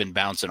dude who has been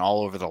bouncing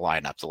all over the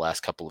lineup the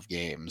last couple of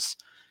games.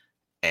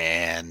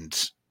 And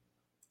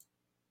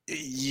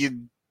if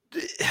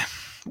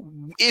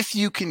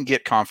you can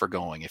get Compher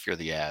going, if you're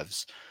the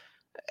Avs,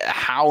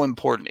 how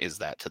important is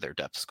that to their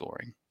depth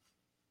scoring?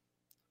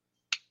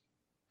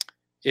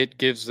 It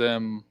gives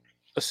them,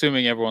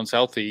 assuming everyone's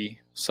healthy,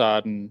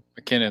 Saad and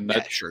McKinnon,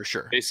 that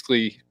sure.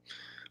 basically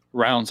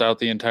rounds out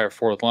the entire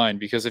fourth line.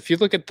 Because if you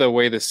look at the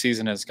way this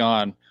season has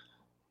gone,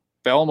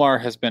 Belmar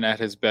has been at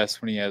his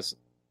best when he has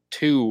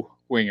two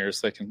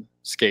wingers that can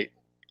skate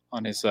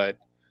on his side.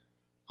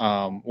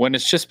 When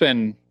it's just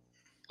been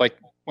like,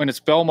 when it's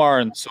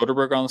Belmar and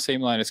Soderberg on the same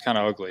line, it's kind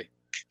of ugly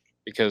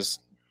because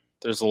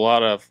there's a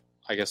lot of,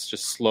 I guess,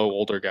 just slow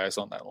older guys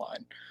on that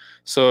line.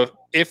 So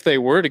if they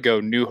were to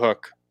go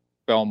Newhook,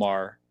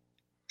 Belmar,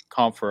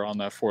 Compher on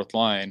that fourth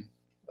line,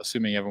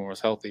 assuming everyone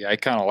was healthy, I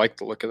kind of like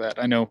the look of that.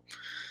 I know,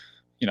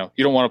 you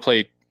don't want to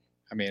play.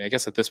 I mean, I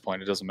guess at this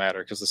point it doesn't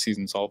matter because the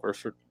season's over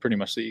for pretty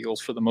much the Eagles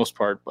for the most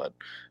part. But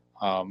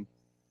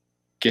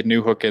get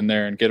Newhook in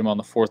there and get him on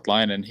the fourth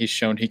line, and he's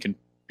shown he can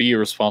be a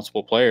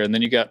responsible player. And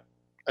then you got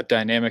a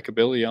dynamic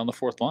ability on the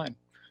fourth line,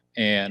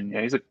 and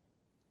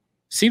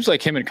seems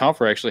like him and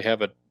Compher actually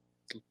have a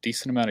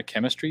decent amount of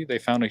chemistry. They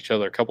found each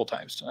other a couple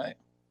times tonight.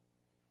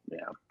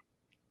 Yeah.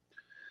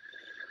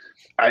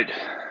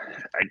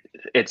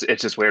 It's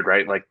just weird,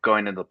 right? Like,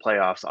 going into the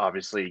playoffs,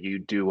 obviously you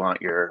do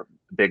want your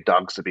big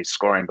dogs to be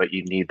scoring, but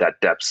you need that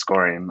depth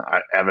scoring.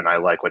 Evan, I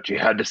like what you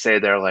had to say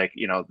there. Like,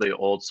 the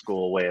old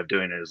school way of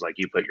doing it is like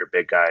you put your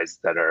big guys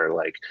that are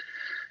like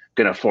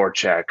going to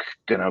forecheck,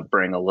 going to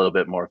bring a little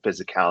bit more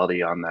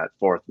physicality on that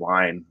fourth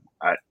line.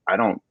 I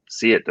don't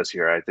see it this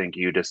year. I think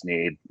you just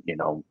need,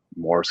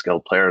 more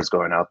skilled players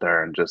going out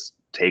there and just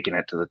taking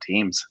it to the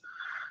teams.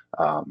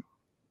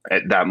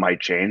 That might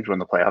change when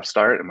the playoffs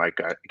start. It might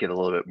get a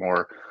little bit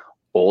more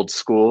old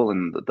school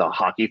in the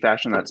hockey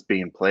fashion that's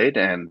being played.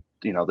 And,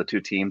 the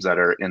two teams that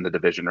are in the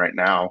division right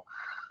now,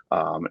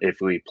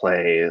 if we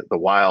play the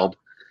Wild,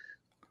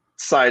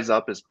 size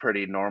up is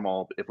pretty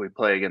normal. If we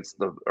play against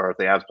if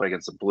the Avs play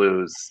against the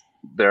Blues,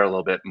 they're a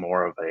little bit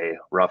more of a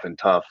rough and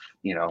tough,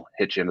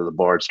 hit you into the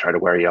boards, try to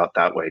wear you out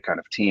that way kind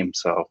of team.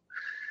 So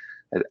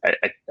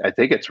I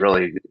think it's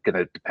really going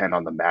to depend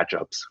on the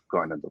matchups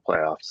going into the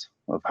playoffs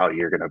of how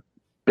you're going to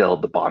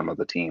build the bottom of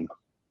the team.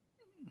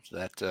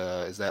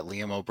 Is that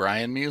Liam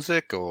O'Brien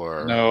music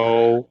or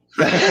no?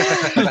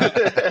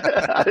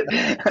 I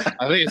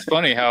think it's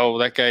funny how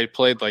that guy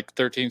played like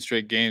 13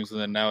 straight games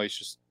and then now he's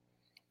just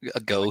a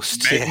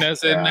ghost.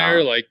 Madness in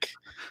there, like.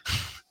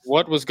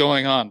 What was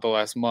going on the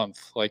last month?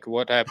 Like,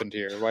 what happened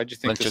here? Why do you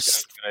think this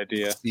was a good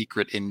idea?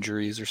 Secret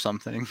injuries or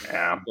something?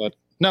 Yeah. But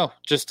no,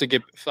 just to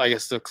get, I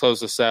guess, to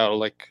close this out,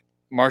 like,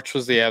 March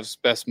was the Avs'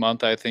 best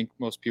month, I think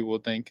most people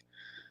would think.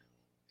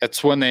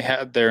 It's when they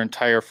had their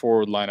entire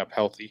forward lineup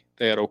healthy.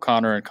 They had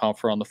O'Connor and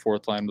Comfer on the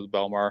fourth line with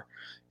Belmar.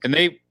 And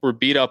they were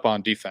beat up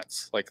on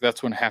defense. Like,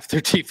 that's when half their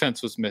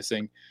defense was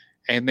missing.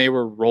 And they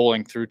were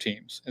rolling through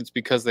teams. It's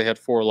because they had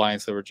four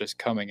lines that were just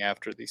coming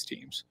after these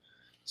teams.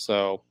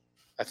 So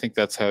I think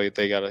that's how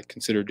they got to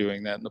consider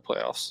doing that in the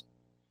playoffs.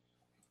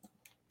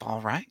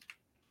 All right.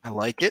 I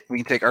like it. We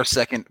can take our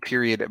second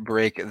period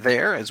break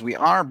there as we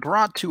are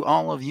brought to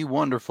all of you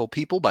wonderful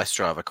people by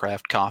Strava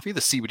Craft Coffee,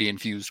 the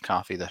CBD-infused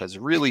coffee that has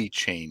really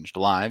changed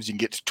lives. You can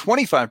get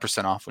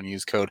 25% off when you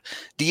use code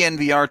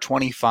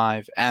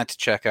DNVR25 at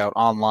checkout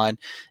online.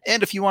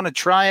 And if you want to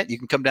try it, you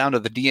can come down to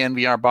the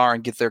DNVR bar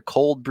and get their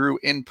cold brew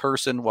in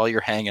person while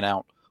you're hanging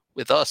out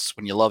with us.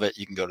 When you love it,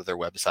 you can go to their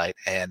website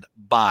and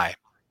buy.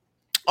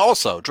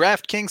 Also,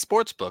 DraftKings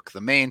Sportsbook, the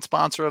main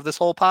sponsor of this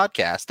whole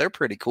podcast. They're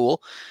pretty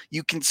cool.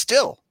 You can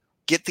still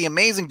get the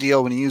amazing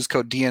deal when you use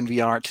code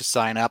DNVR to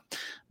sign up.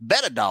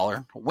 Bet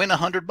 $1, win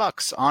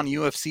 $100 on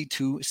UFC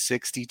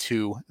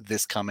 262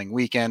 this coming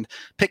weekend.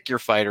 Pick your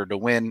fighter to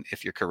win.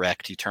 If you're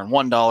correct, you turn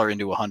 $1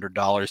 into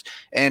 $100,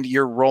 and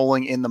you're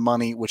rolling in the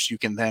money, which you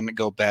can then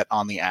go bet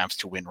on the Avs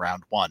to win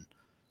round one.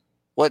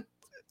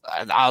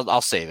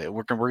 I'll save it.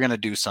 We're gonna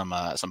do some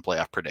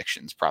playoff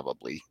predictions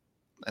probably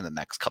in the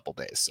next couple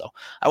days, so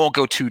I won't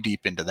go too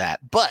deep into that,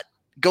 but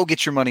go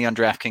get your money on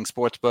DraftKings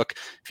Sportsbook.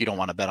 If you don't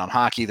want to bet on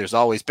hockey, there's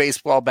always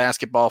baseball,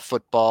 basketball,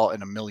 football,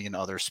 and a million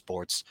other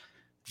sports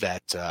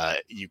that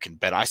you can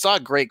bet. I saw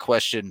a great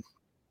question.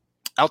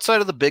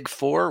 Outside of the Big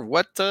Four,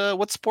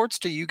 what sports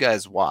do you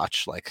guys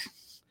watch? Like,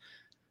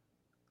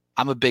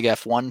 I'm a big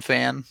F1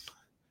 fan,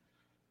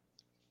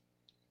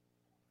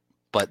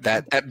 but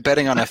that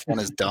betting on F1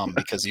 is dumb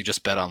because you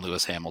just bet on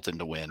Lewis Hamilton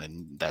to win,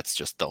 and that's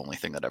just the only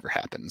thing that ever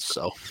happens.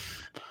 So,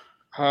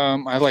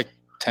 I like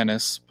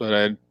tennis,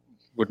 but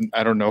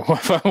I don't know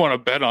if I want to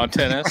bet on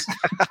tennis.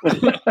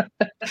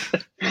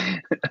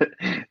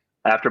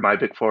 After my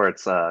Big Four,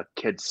 it's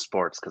kids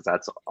sports because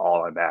that's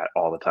all I'm at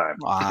all the time.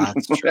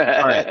 That's true.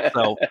 All right,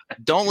 so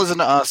don't listen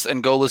to us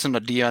and go listen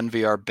to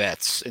DNVR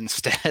bets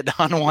instead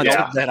on what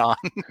to bet on.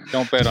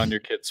 Don't bet on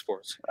your kids'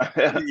 sports.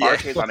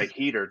 RK's on a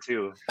heater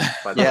too.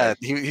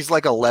 He's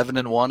like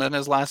 11-1 in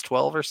his last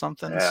 12 or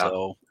something. Yeah.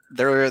 So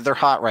they're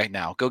hot right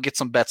now. Go get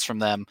some bets from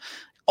them.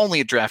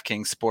 Only at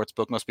DraftKings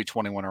Sportsbook. Must be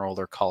 21 or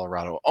older.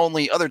 Colorado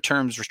only. Other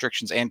terms,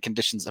 restrictions, and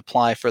conditions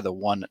apply for the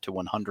 $1 to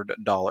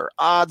 $100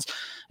 odds.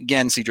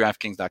 Again, see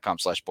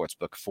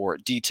DraftKings.com/sportsbook for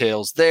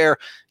details there.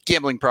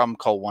 Gambling problem?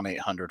 Call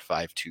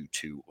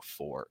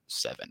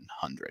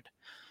 1-800-522-4700.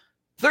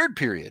 Third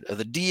period of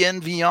the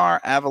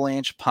DNVR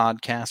Avalanche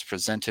podcast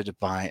presented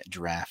by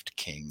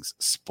DraftKings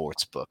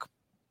Sportsbook.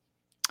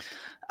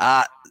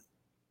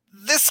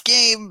 This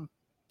game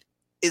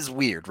is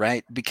weird,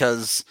 right?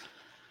 Because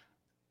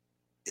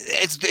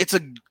it's a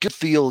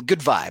good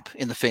vibe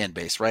in the fan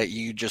base, right?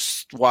 You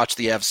just watch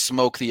the Avs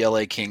smoke the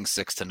LA Kings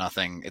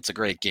 6-0. It's a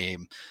great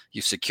game.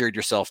 You secured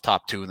yourself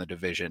top 2 in the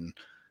division,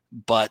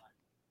 but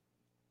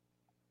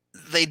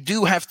they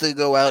do have to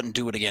go out and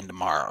do it again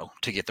tomorrow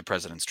to get the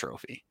President's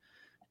Trophy.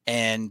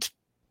 And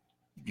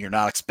you're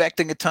not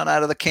expecting a ton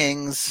out of the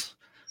Kings.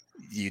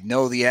 You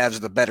know the Avs are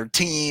the better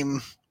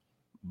team,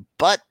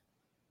 but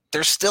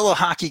there's still a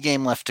hockey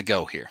game left to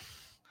go here.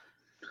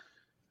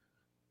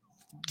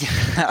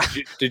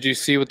 Did you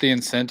see what the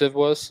incentive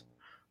was?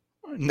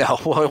 No.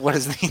 What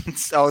is the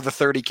the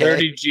 30K?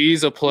 30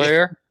 G's a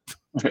player.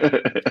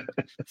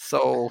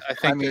 So I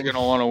think they're going to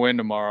want to win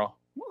tomorrow.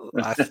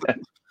 You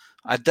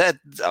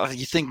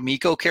think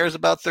Mikko cares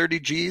about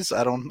 30 G's?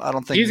 I don't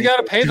think he's got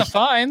to pay the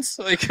fines.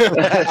 Like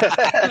flopping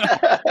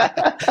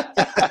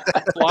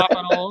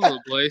all over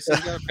the place. He's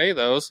got to pay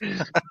those.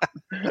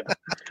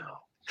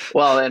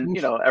 Well, and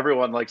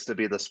everyone likes to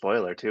be the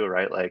spoiler too,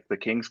 right? Like the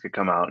Kings could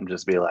come out and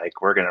just be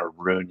like, "We're gonna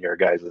ruin your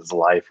guys'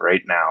 life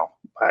right now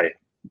by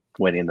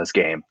winning this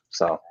game."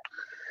 So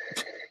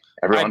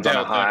everyone's on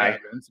a high.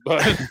 Happens,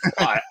 but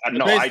I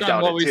based on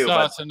doubt what it we too.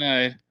 saw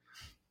tonight.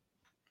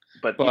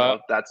 But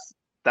that's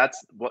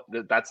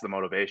the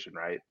motivation,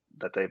 right?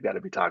 That they've got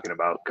to be talking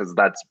about, because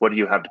that's what do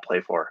you have to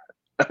play for?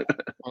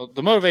 Well,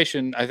 the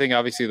motivation, I think,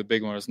 obviously the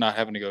big one is not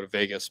having to go to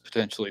Vegas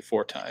potentially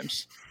 4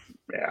 times.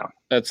 Yeah,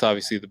 that's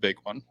obviously the big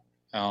one.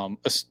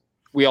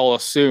 We all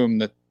assume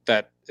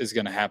that is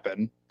going to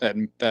happen. That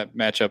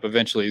matchup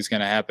eventually is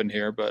going to happen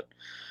here, but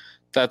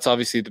that's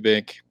obviously the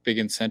big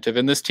incentive.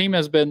 And this team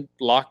has been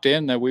locked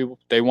in that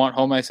they want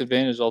home ice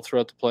advantage all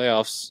throughout the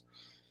playoffs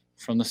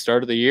from the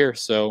start of the year.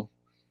 So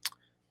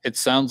it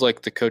sounds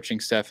like the coaching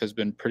staff has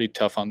been pretty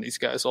tough on these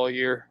guys all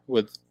year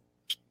with,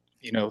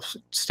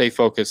 stay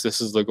focused.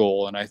 This is the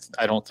goal. And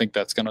I don't think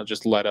that's going to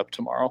just let up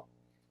tomorrow.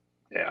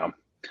 Yeah.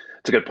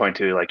 It's a good point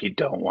too. Like, you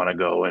don't want to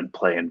go and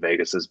play in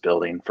Vegas's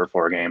building for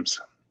 4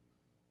 games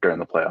during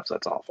the playoffs.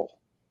 That's awful.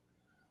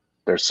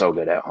 They're so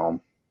good at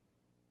home.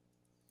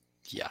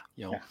 Yeah.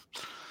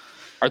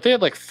 Aren't they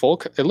at like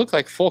full? It looked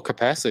like full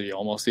capacity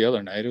almost the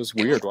other night. It was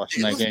weird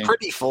watching that game. It was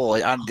pretty full.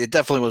 It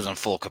definitely wasn't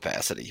full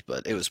capacity,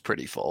 but it was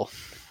pretty full.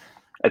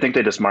 I think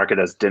they just mark it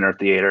as dinner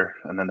theater,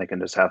 and then they can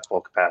just have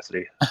full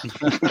capacity.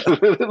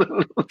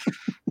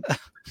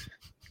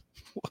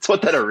 That's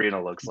what that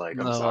arena looks like.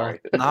 I'm sorry.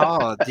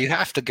 No, you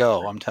have to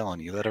go. I'm telling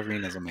you, that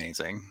arena is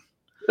amazing.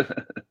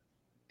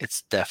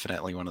 It's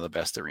definitely one of the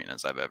best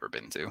arenas I've ever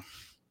been to.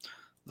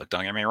 Look,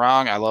 don't get me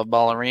wrong. I love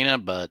Ball Arena,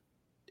 but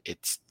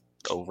it's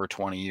over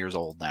 20 years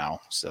old now,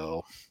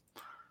 so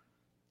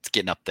it's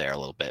getting up there a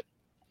little bit.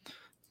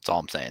 That's all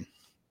I'm saying.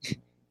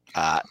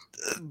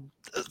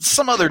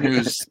 Some other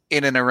news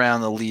in and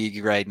around the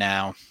league right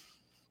now.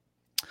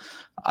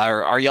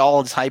 Are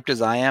y'all as hyped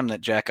as I am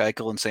that Jack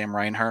Eichel and Sam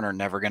Reinhart are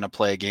never going to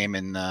play a game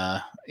in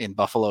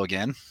Buffalo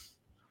again?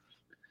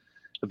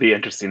 It'd be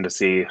interesting to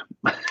see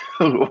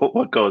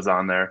what goes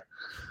on there.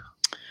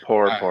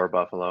 Poor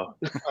Buffalo.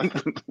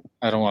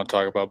 I don't want to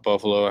talk about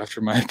Buffalo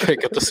after my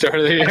pick at the start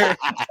of the year.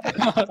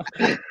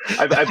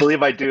 I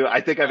believe I do.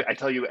 I think I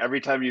tell you every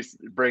time you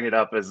bring it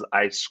up as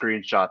I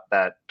screenshot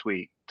that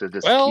tweet to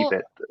just keep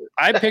it.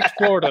 I picked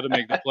Florida to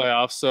make the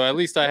playoffs, so at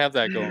least I have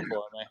that going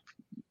for me.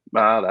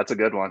 That's a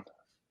good one.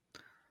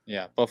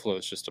 Yeah, Buffalo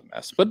is just a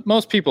mess. But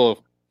most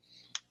people,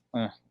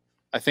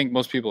 I think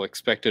most people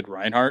expected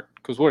Reinhart,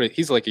 because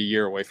he's like a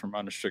year away from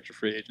unrestricted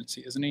free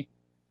agency, isn't he?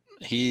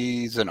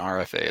 He's an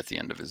RFA at the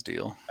end of his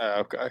deal.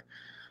 Okay.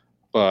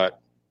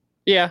 But,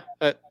 yeah,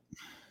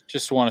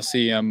 just want to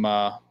see him,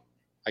 I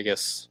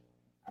guess,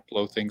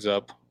 blow things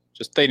up.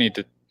 They need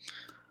to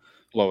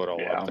blow it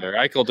all up there.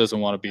 Eichel doesn't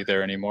want to be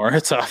there anymore.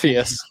 It's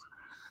obvious.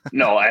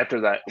 No,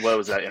 after that, what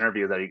was that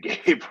interview that he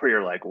gave where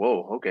you're like,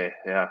 whoa, okay,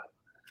 yeah.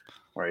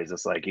 Where he's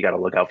just like, you got to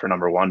look out for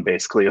number 1,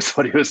 basically, is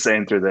what he was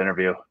saying through the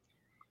interview.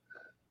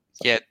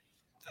 Yeah.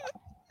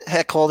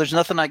 Heck, Cole, there's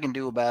nothing I can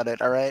do about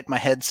it, all right? My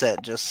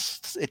headset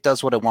it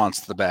does what it wants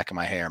to the back of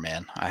my hair,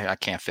 man. I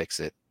can't fix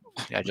it.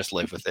 I just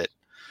live with it.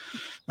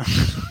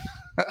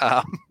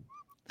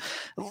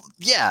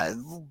 Yeah,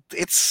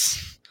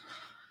 it's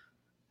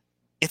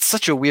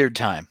such a weird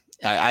time.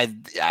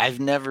 I've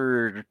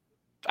never...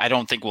 I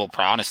don't think we'll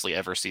honestly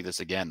ever see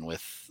this again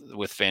with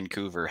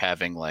Vancouver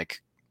having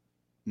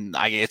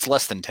it's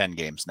less than 10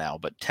 games now,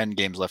 but 10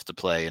 games left to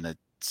play in a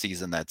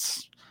season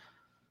that's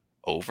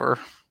over.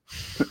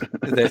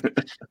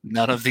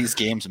 None of these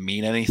games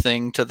mean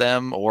anything to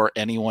them or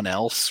anyone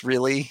else,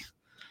 really.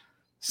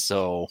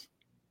 So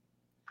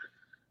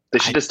they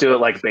should just do it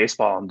like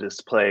baseball and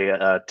just play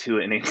 2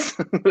 innings.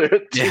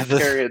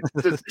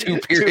 two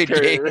period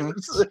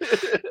games.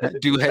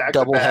 Do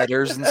double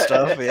headers and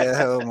stuff.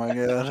 Yeah. Oh my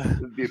god,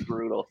 it'd be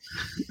brutal.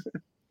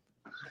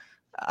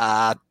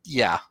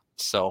 Yeah.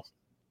 So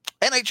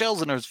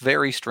NHL's in a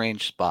very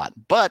strange spot,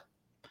 but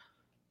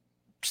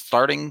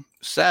starting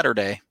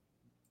Saturday,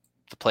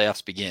 the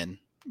playoffs begin.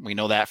 We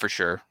know that for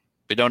sure.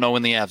 We don't know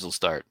when the Avs will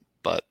start,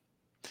 but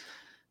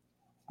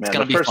it's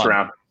going to be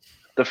fun.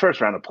 The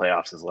first round of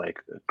playoffs is like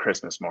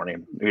Christmas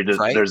morning.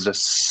 Right? There's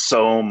just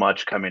so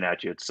much coming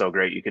at you. It's so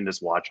great. You can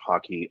just watch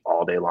hockey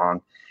all day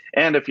long.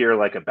 And if you're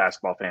like a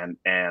basketball fan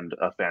and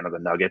a fan of the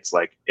Nuggets,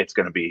 it's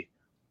going to be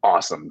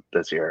awesome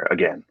this year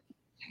again.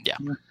 Yeah.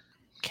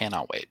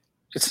 Cannot wait.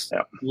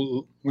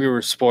 We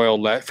were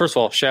spoiled. First of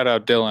all, shout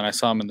out Dylan. I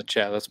saw him in the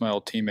chat. That's my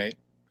old teammate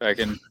back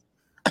in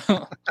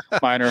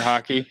minor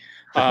hockey.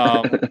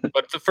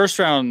 But the first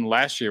round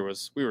last year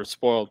we were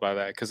spoiled by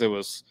that because it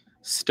was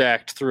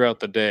stacked throughout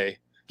the day.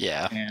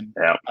 Yeah. And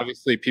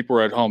obviously people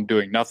were at home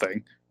doing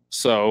nothing.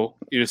 So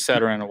you just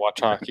sat around and watch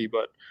hockey.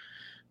 But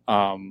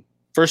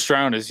first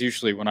round is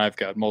usually when I've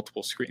got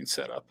multiple screens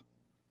set up.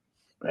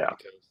 Yeah.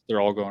 Because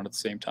they're all going at the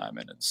same time.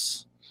 And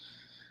it's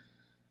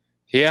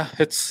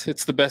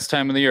the best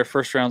time of the year.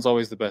 First round's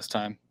always the best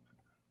time.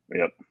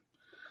 Yep.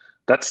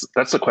 That's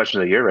the question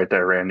of the year right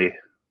there, Randy.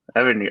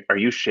 Evan, are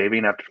you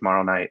shaving after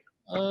tomorrow night?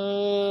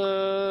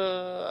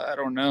 I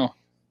don't know.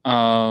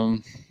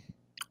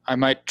 I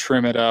might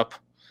trim it up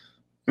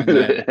and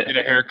then get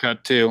a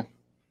haircut too,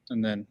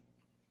 and then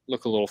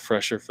look a little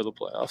fresher for the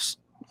playoffs.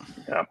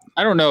 Yeah.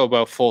 I don't know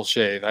about full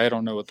shave. I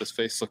don't know what this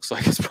face looks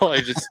like. It's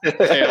probably just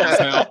pale as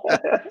hell.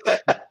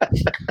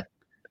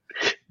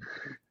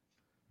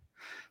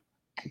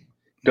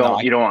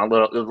 You don't want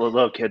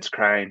little kids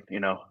crying,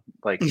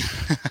 like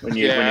when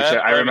you say,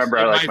 I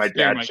remember like my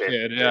dad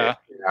shaved. Yeah.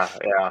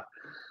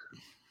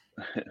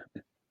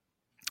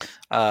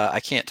 I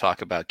can't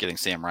talk about getting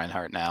Sam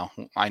Reinhart now.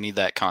 I need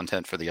that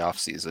content for the off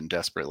season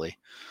desperately.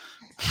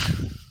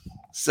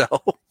 So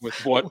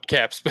with what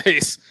cap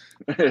space?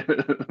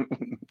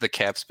 The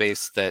cap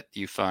space that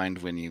you find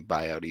when you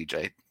buy out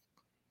EJ.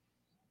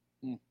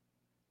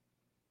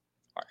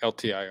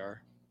 LTIR.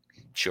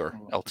 Sure,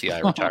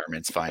 LTI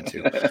retirement's fine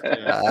too.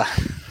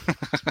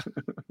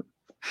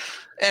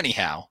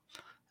 Anyhow,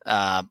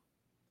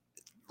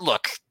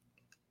 look,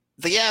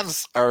 the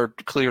Avs are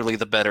clearly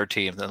the better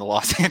team than the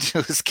Los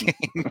Angeles Kings.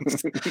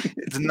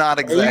 It's not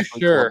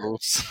exactly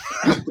close.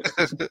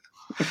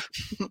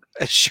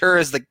 As sure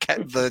as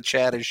the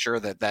chat is sure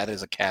that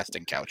is a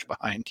casting couch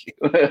behind you.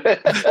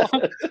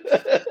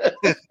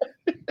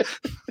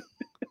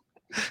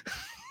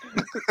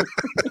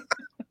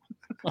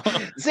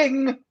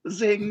 Zing,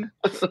 zing.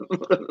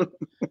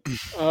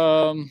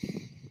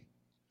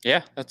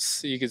 Yeah,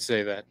 you could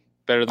say that.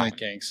 Better than the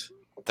Kings.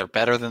 They're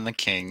better than the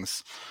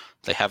Kings.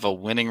 They have a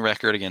winning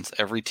record against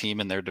every team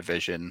in their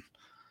division.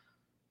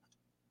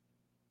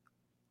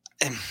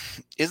 And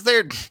is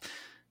there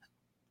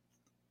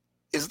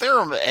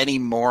any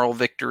moral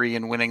victory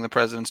in winning the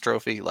President's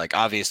Trophy? Like,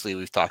 obviously,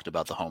 we've talked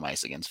about the home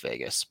ice against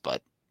Vegas,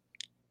 but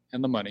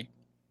and the money,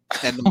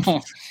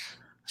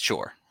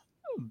 sure.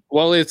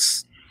 Well,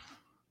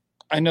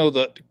 I know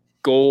the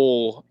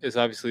goal is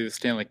obviously the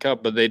Stanley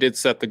Cup, but they did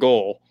set the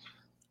goal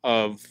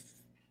of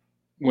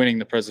winning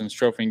the President's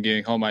Trophy and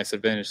getting home ice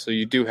advantage. So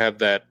you do have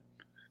that.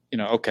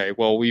 Okay,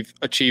 well, we've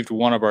achieved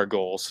one of our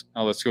goals.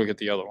 Now let's go get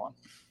the other one.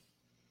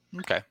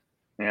 Okay.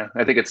 Yeah,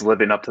 I think it's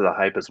living up to the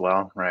hype as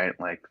well, right?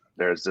 Like,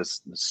 there's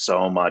just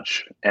so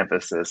much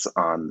emphasis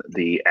on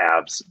the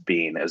Avs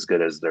being as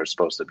good as they're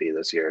supposed to be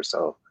this year.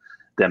 So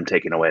them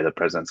taking away the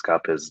President's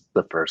Cup is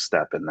the first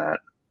step in that,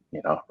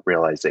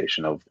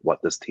 realization of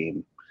what this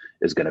team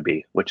is going to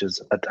be, which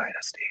is a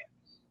dynasty.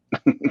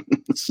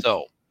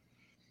 So,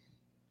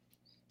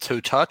 to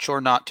touch or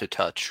not to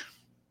touch?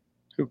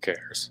 Who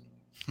cares?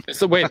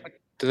 So wait,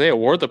 do they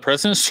award the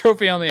President's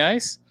Trophy on the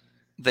ice?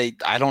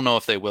 I don't know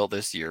if they will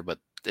this year, but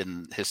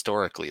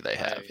historically they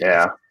have.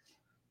 Yeah.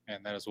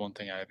 And that is one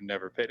thing I've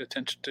never paid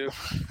attention to.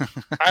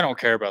 I don't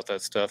care about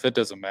that stuff. It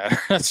doesn't matter.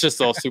 That's just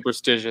all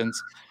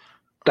superstitions.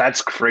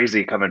 That's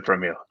crazy coming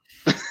from you.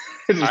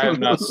 I am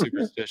not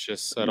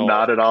superstitious at all.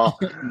 Not at all.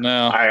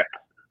 No.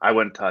 I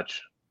wouldn't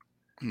touch.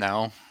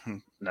 No.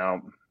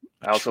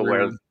 I also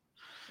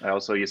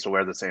used to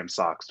wear the same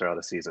socks throughout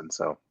the season,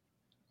 so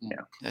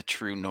yeah. A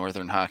true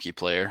northern hockey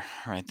player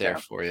right there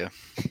for you.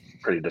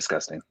 Pretty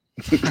disgusting.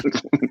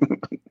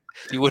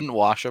 You wouldn't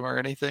wash them or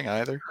anything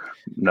either?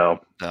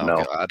 No. Oh,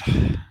 no. God.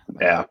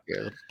 Yeah.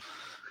 Oh,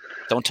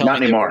 don't tell me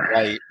anymore.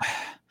 Right.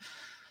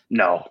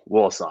 No,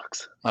 wool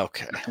socks.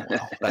 Okay.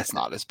 Well, that's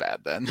not as bad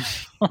then.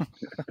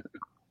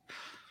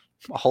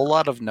 A whole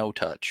lot of no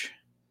touch.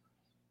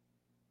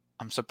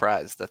 I'm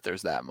surprised that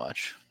there's that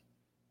much.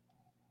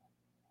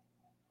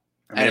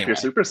 If you're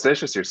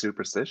superstitious, you're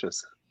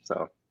superstitious.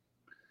 So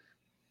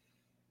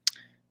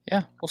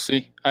yeah, we'll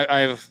see.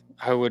 I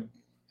would,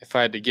 if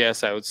I had to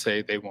guess, I would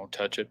say they won't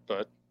touch it,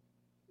 but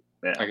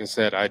like I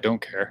said, I don't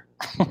care.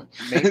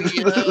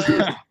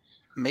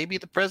 Maybe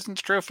the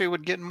President's Trophy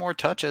would get more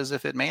touches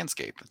if it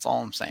manscaped. That's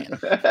all I'm saying.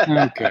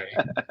 Okay.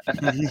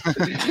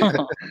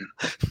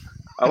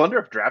 I wonder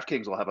if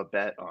DraftKings will have a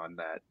bet on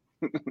that.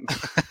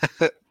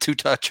 To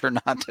touch or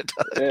not to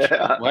touch.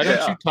 Yeah, why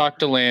don't you talk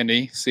to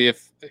Landy, see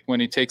if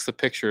when he takes the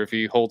picture, if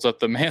he holds up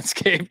the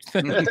Manscaped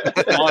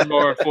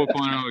Lawnmower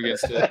 4.0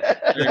 against it.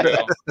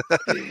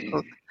 There you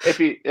go.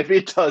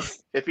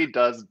 If he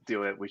does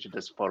do it, we should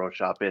just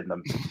Photoshop in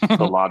the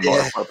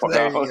Lawnmower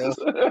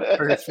 4.0.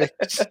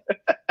 Perfect.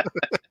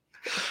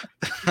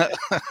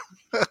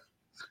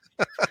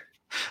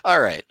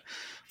 All right.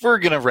 We're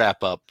going to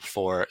wrap up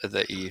for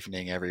the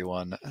evening,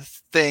 everyone.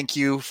 Thank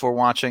you for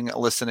watching,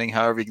 listening,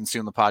 however you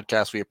consume the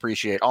podcast. We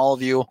appreciate all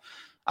of you.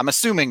 I'm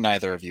assuming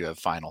neither of you have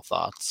final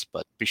thoughts,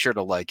 but be sure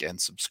to like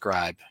and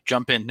subscribe.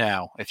 Jump in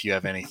now if you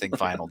have anything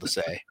final to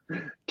say.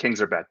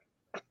 Kings are bad.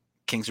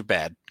 Kings are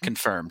bad.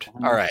 Confirmed.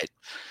 All right.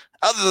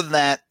 Other than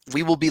that,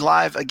 we will be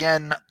live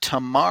again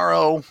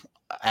tomorrow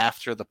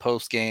after the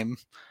post game,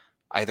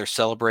 either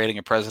celebrating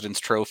a President's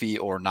Trophy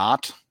or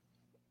not.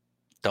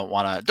 Don't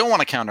want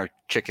to count our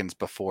chickens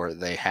before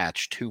they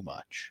hatch too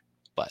much,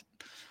 but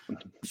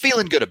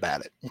feeling good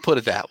about it. We'll put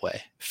it that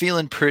way.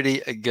 Feeling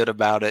pretty good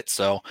about it.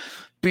 So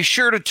be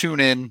sure to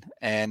tune in,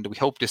 and we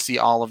hope to see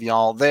all of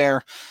y'all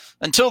there.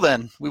 Until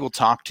then, we will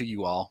talk to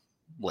you all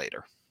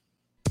later.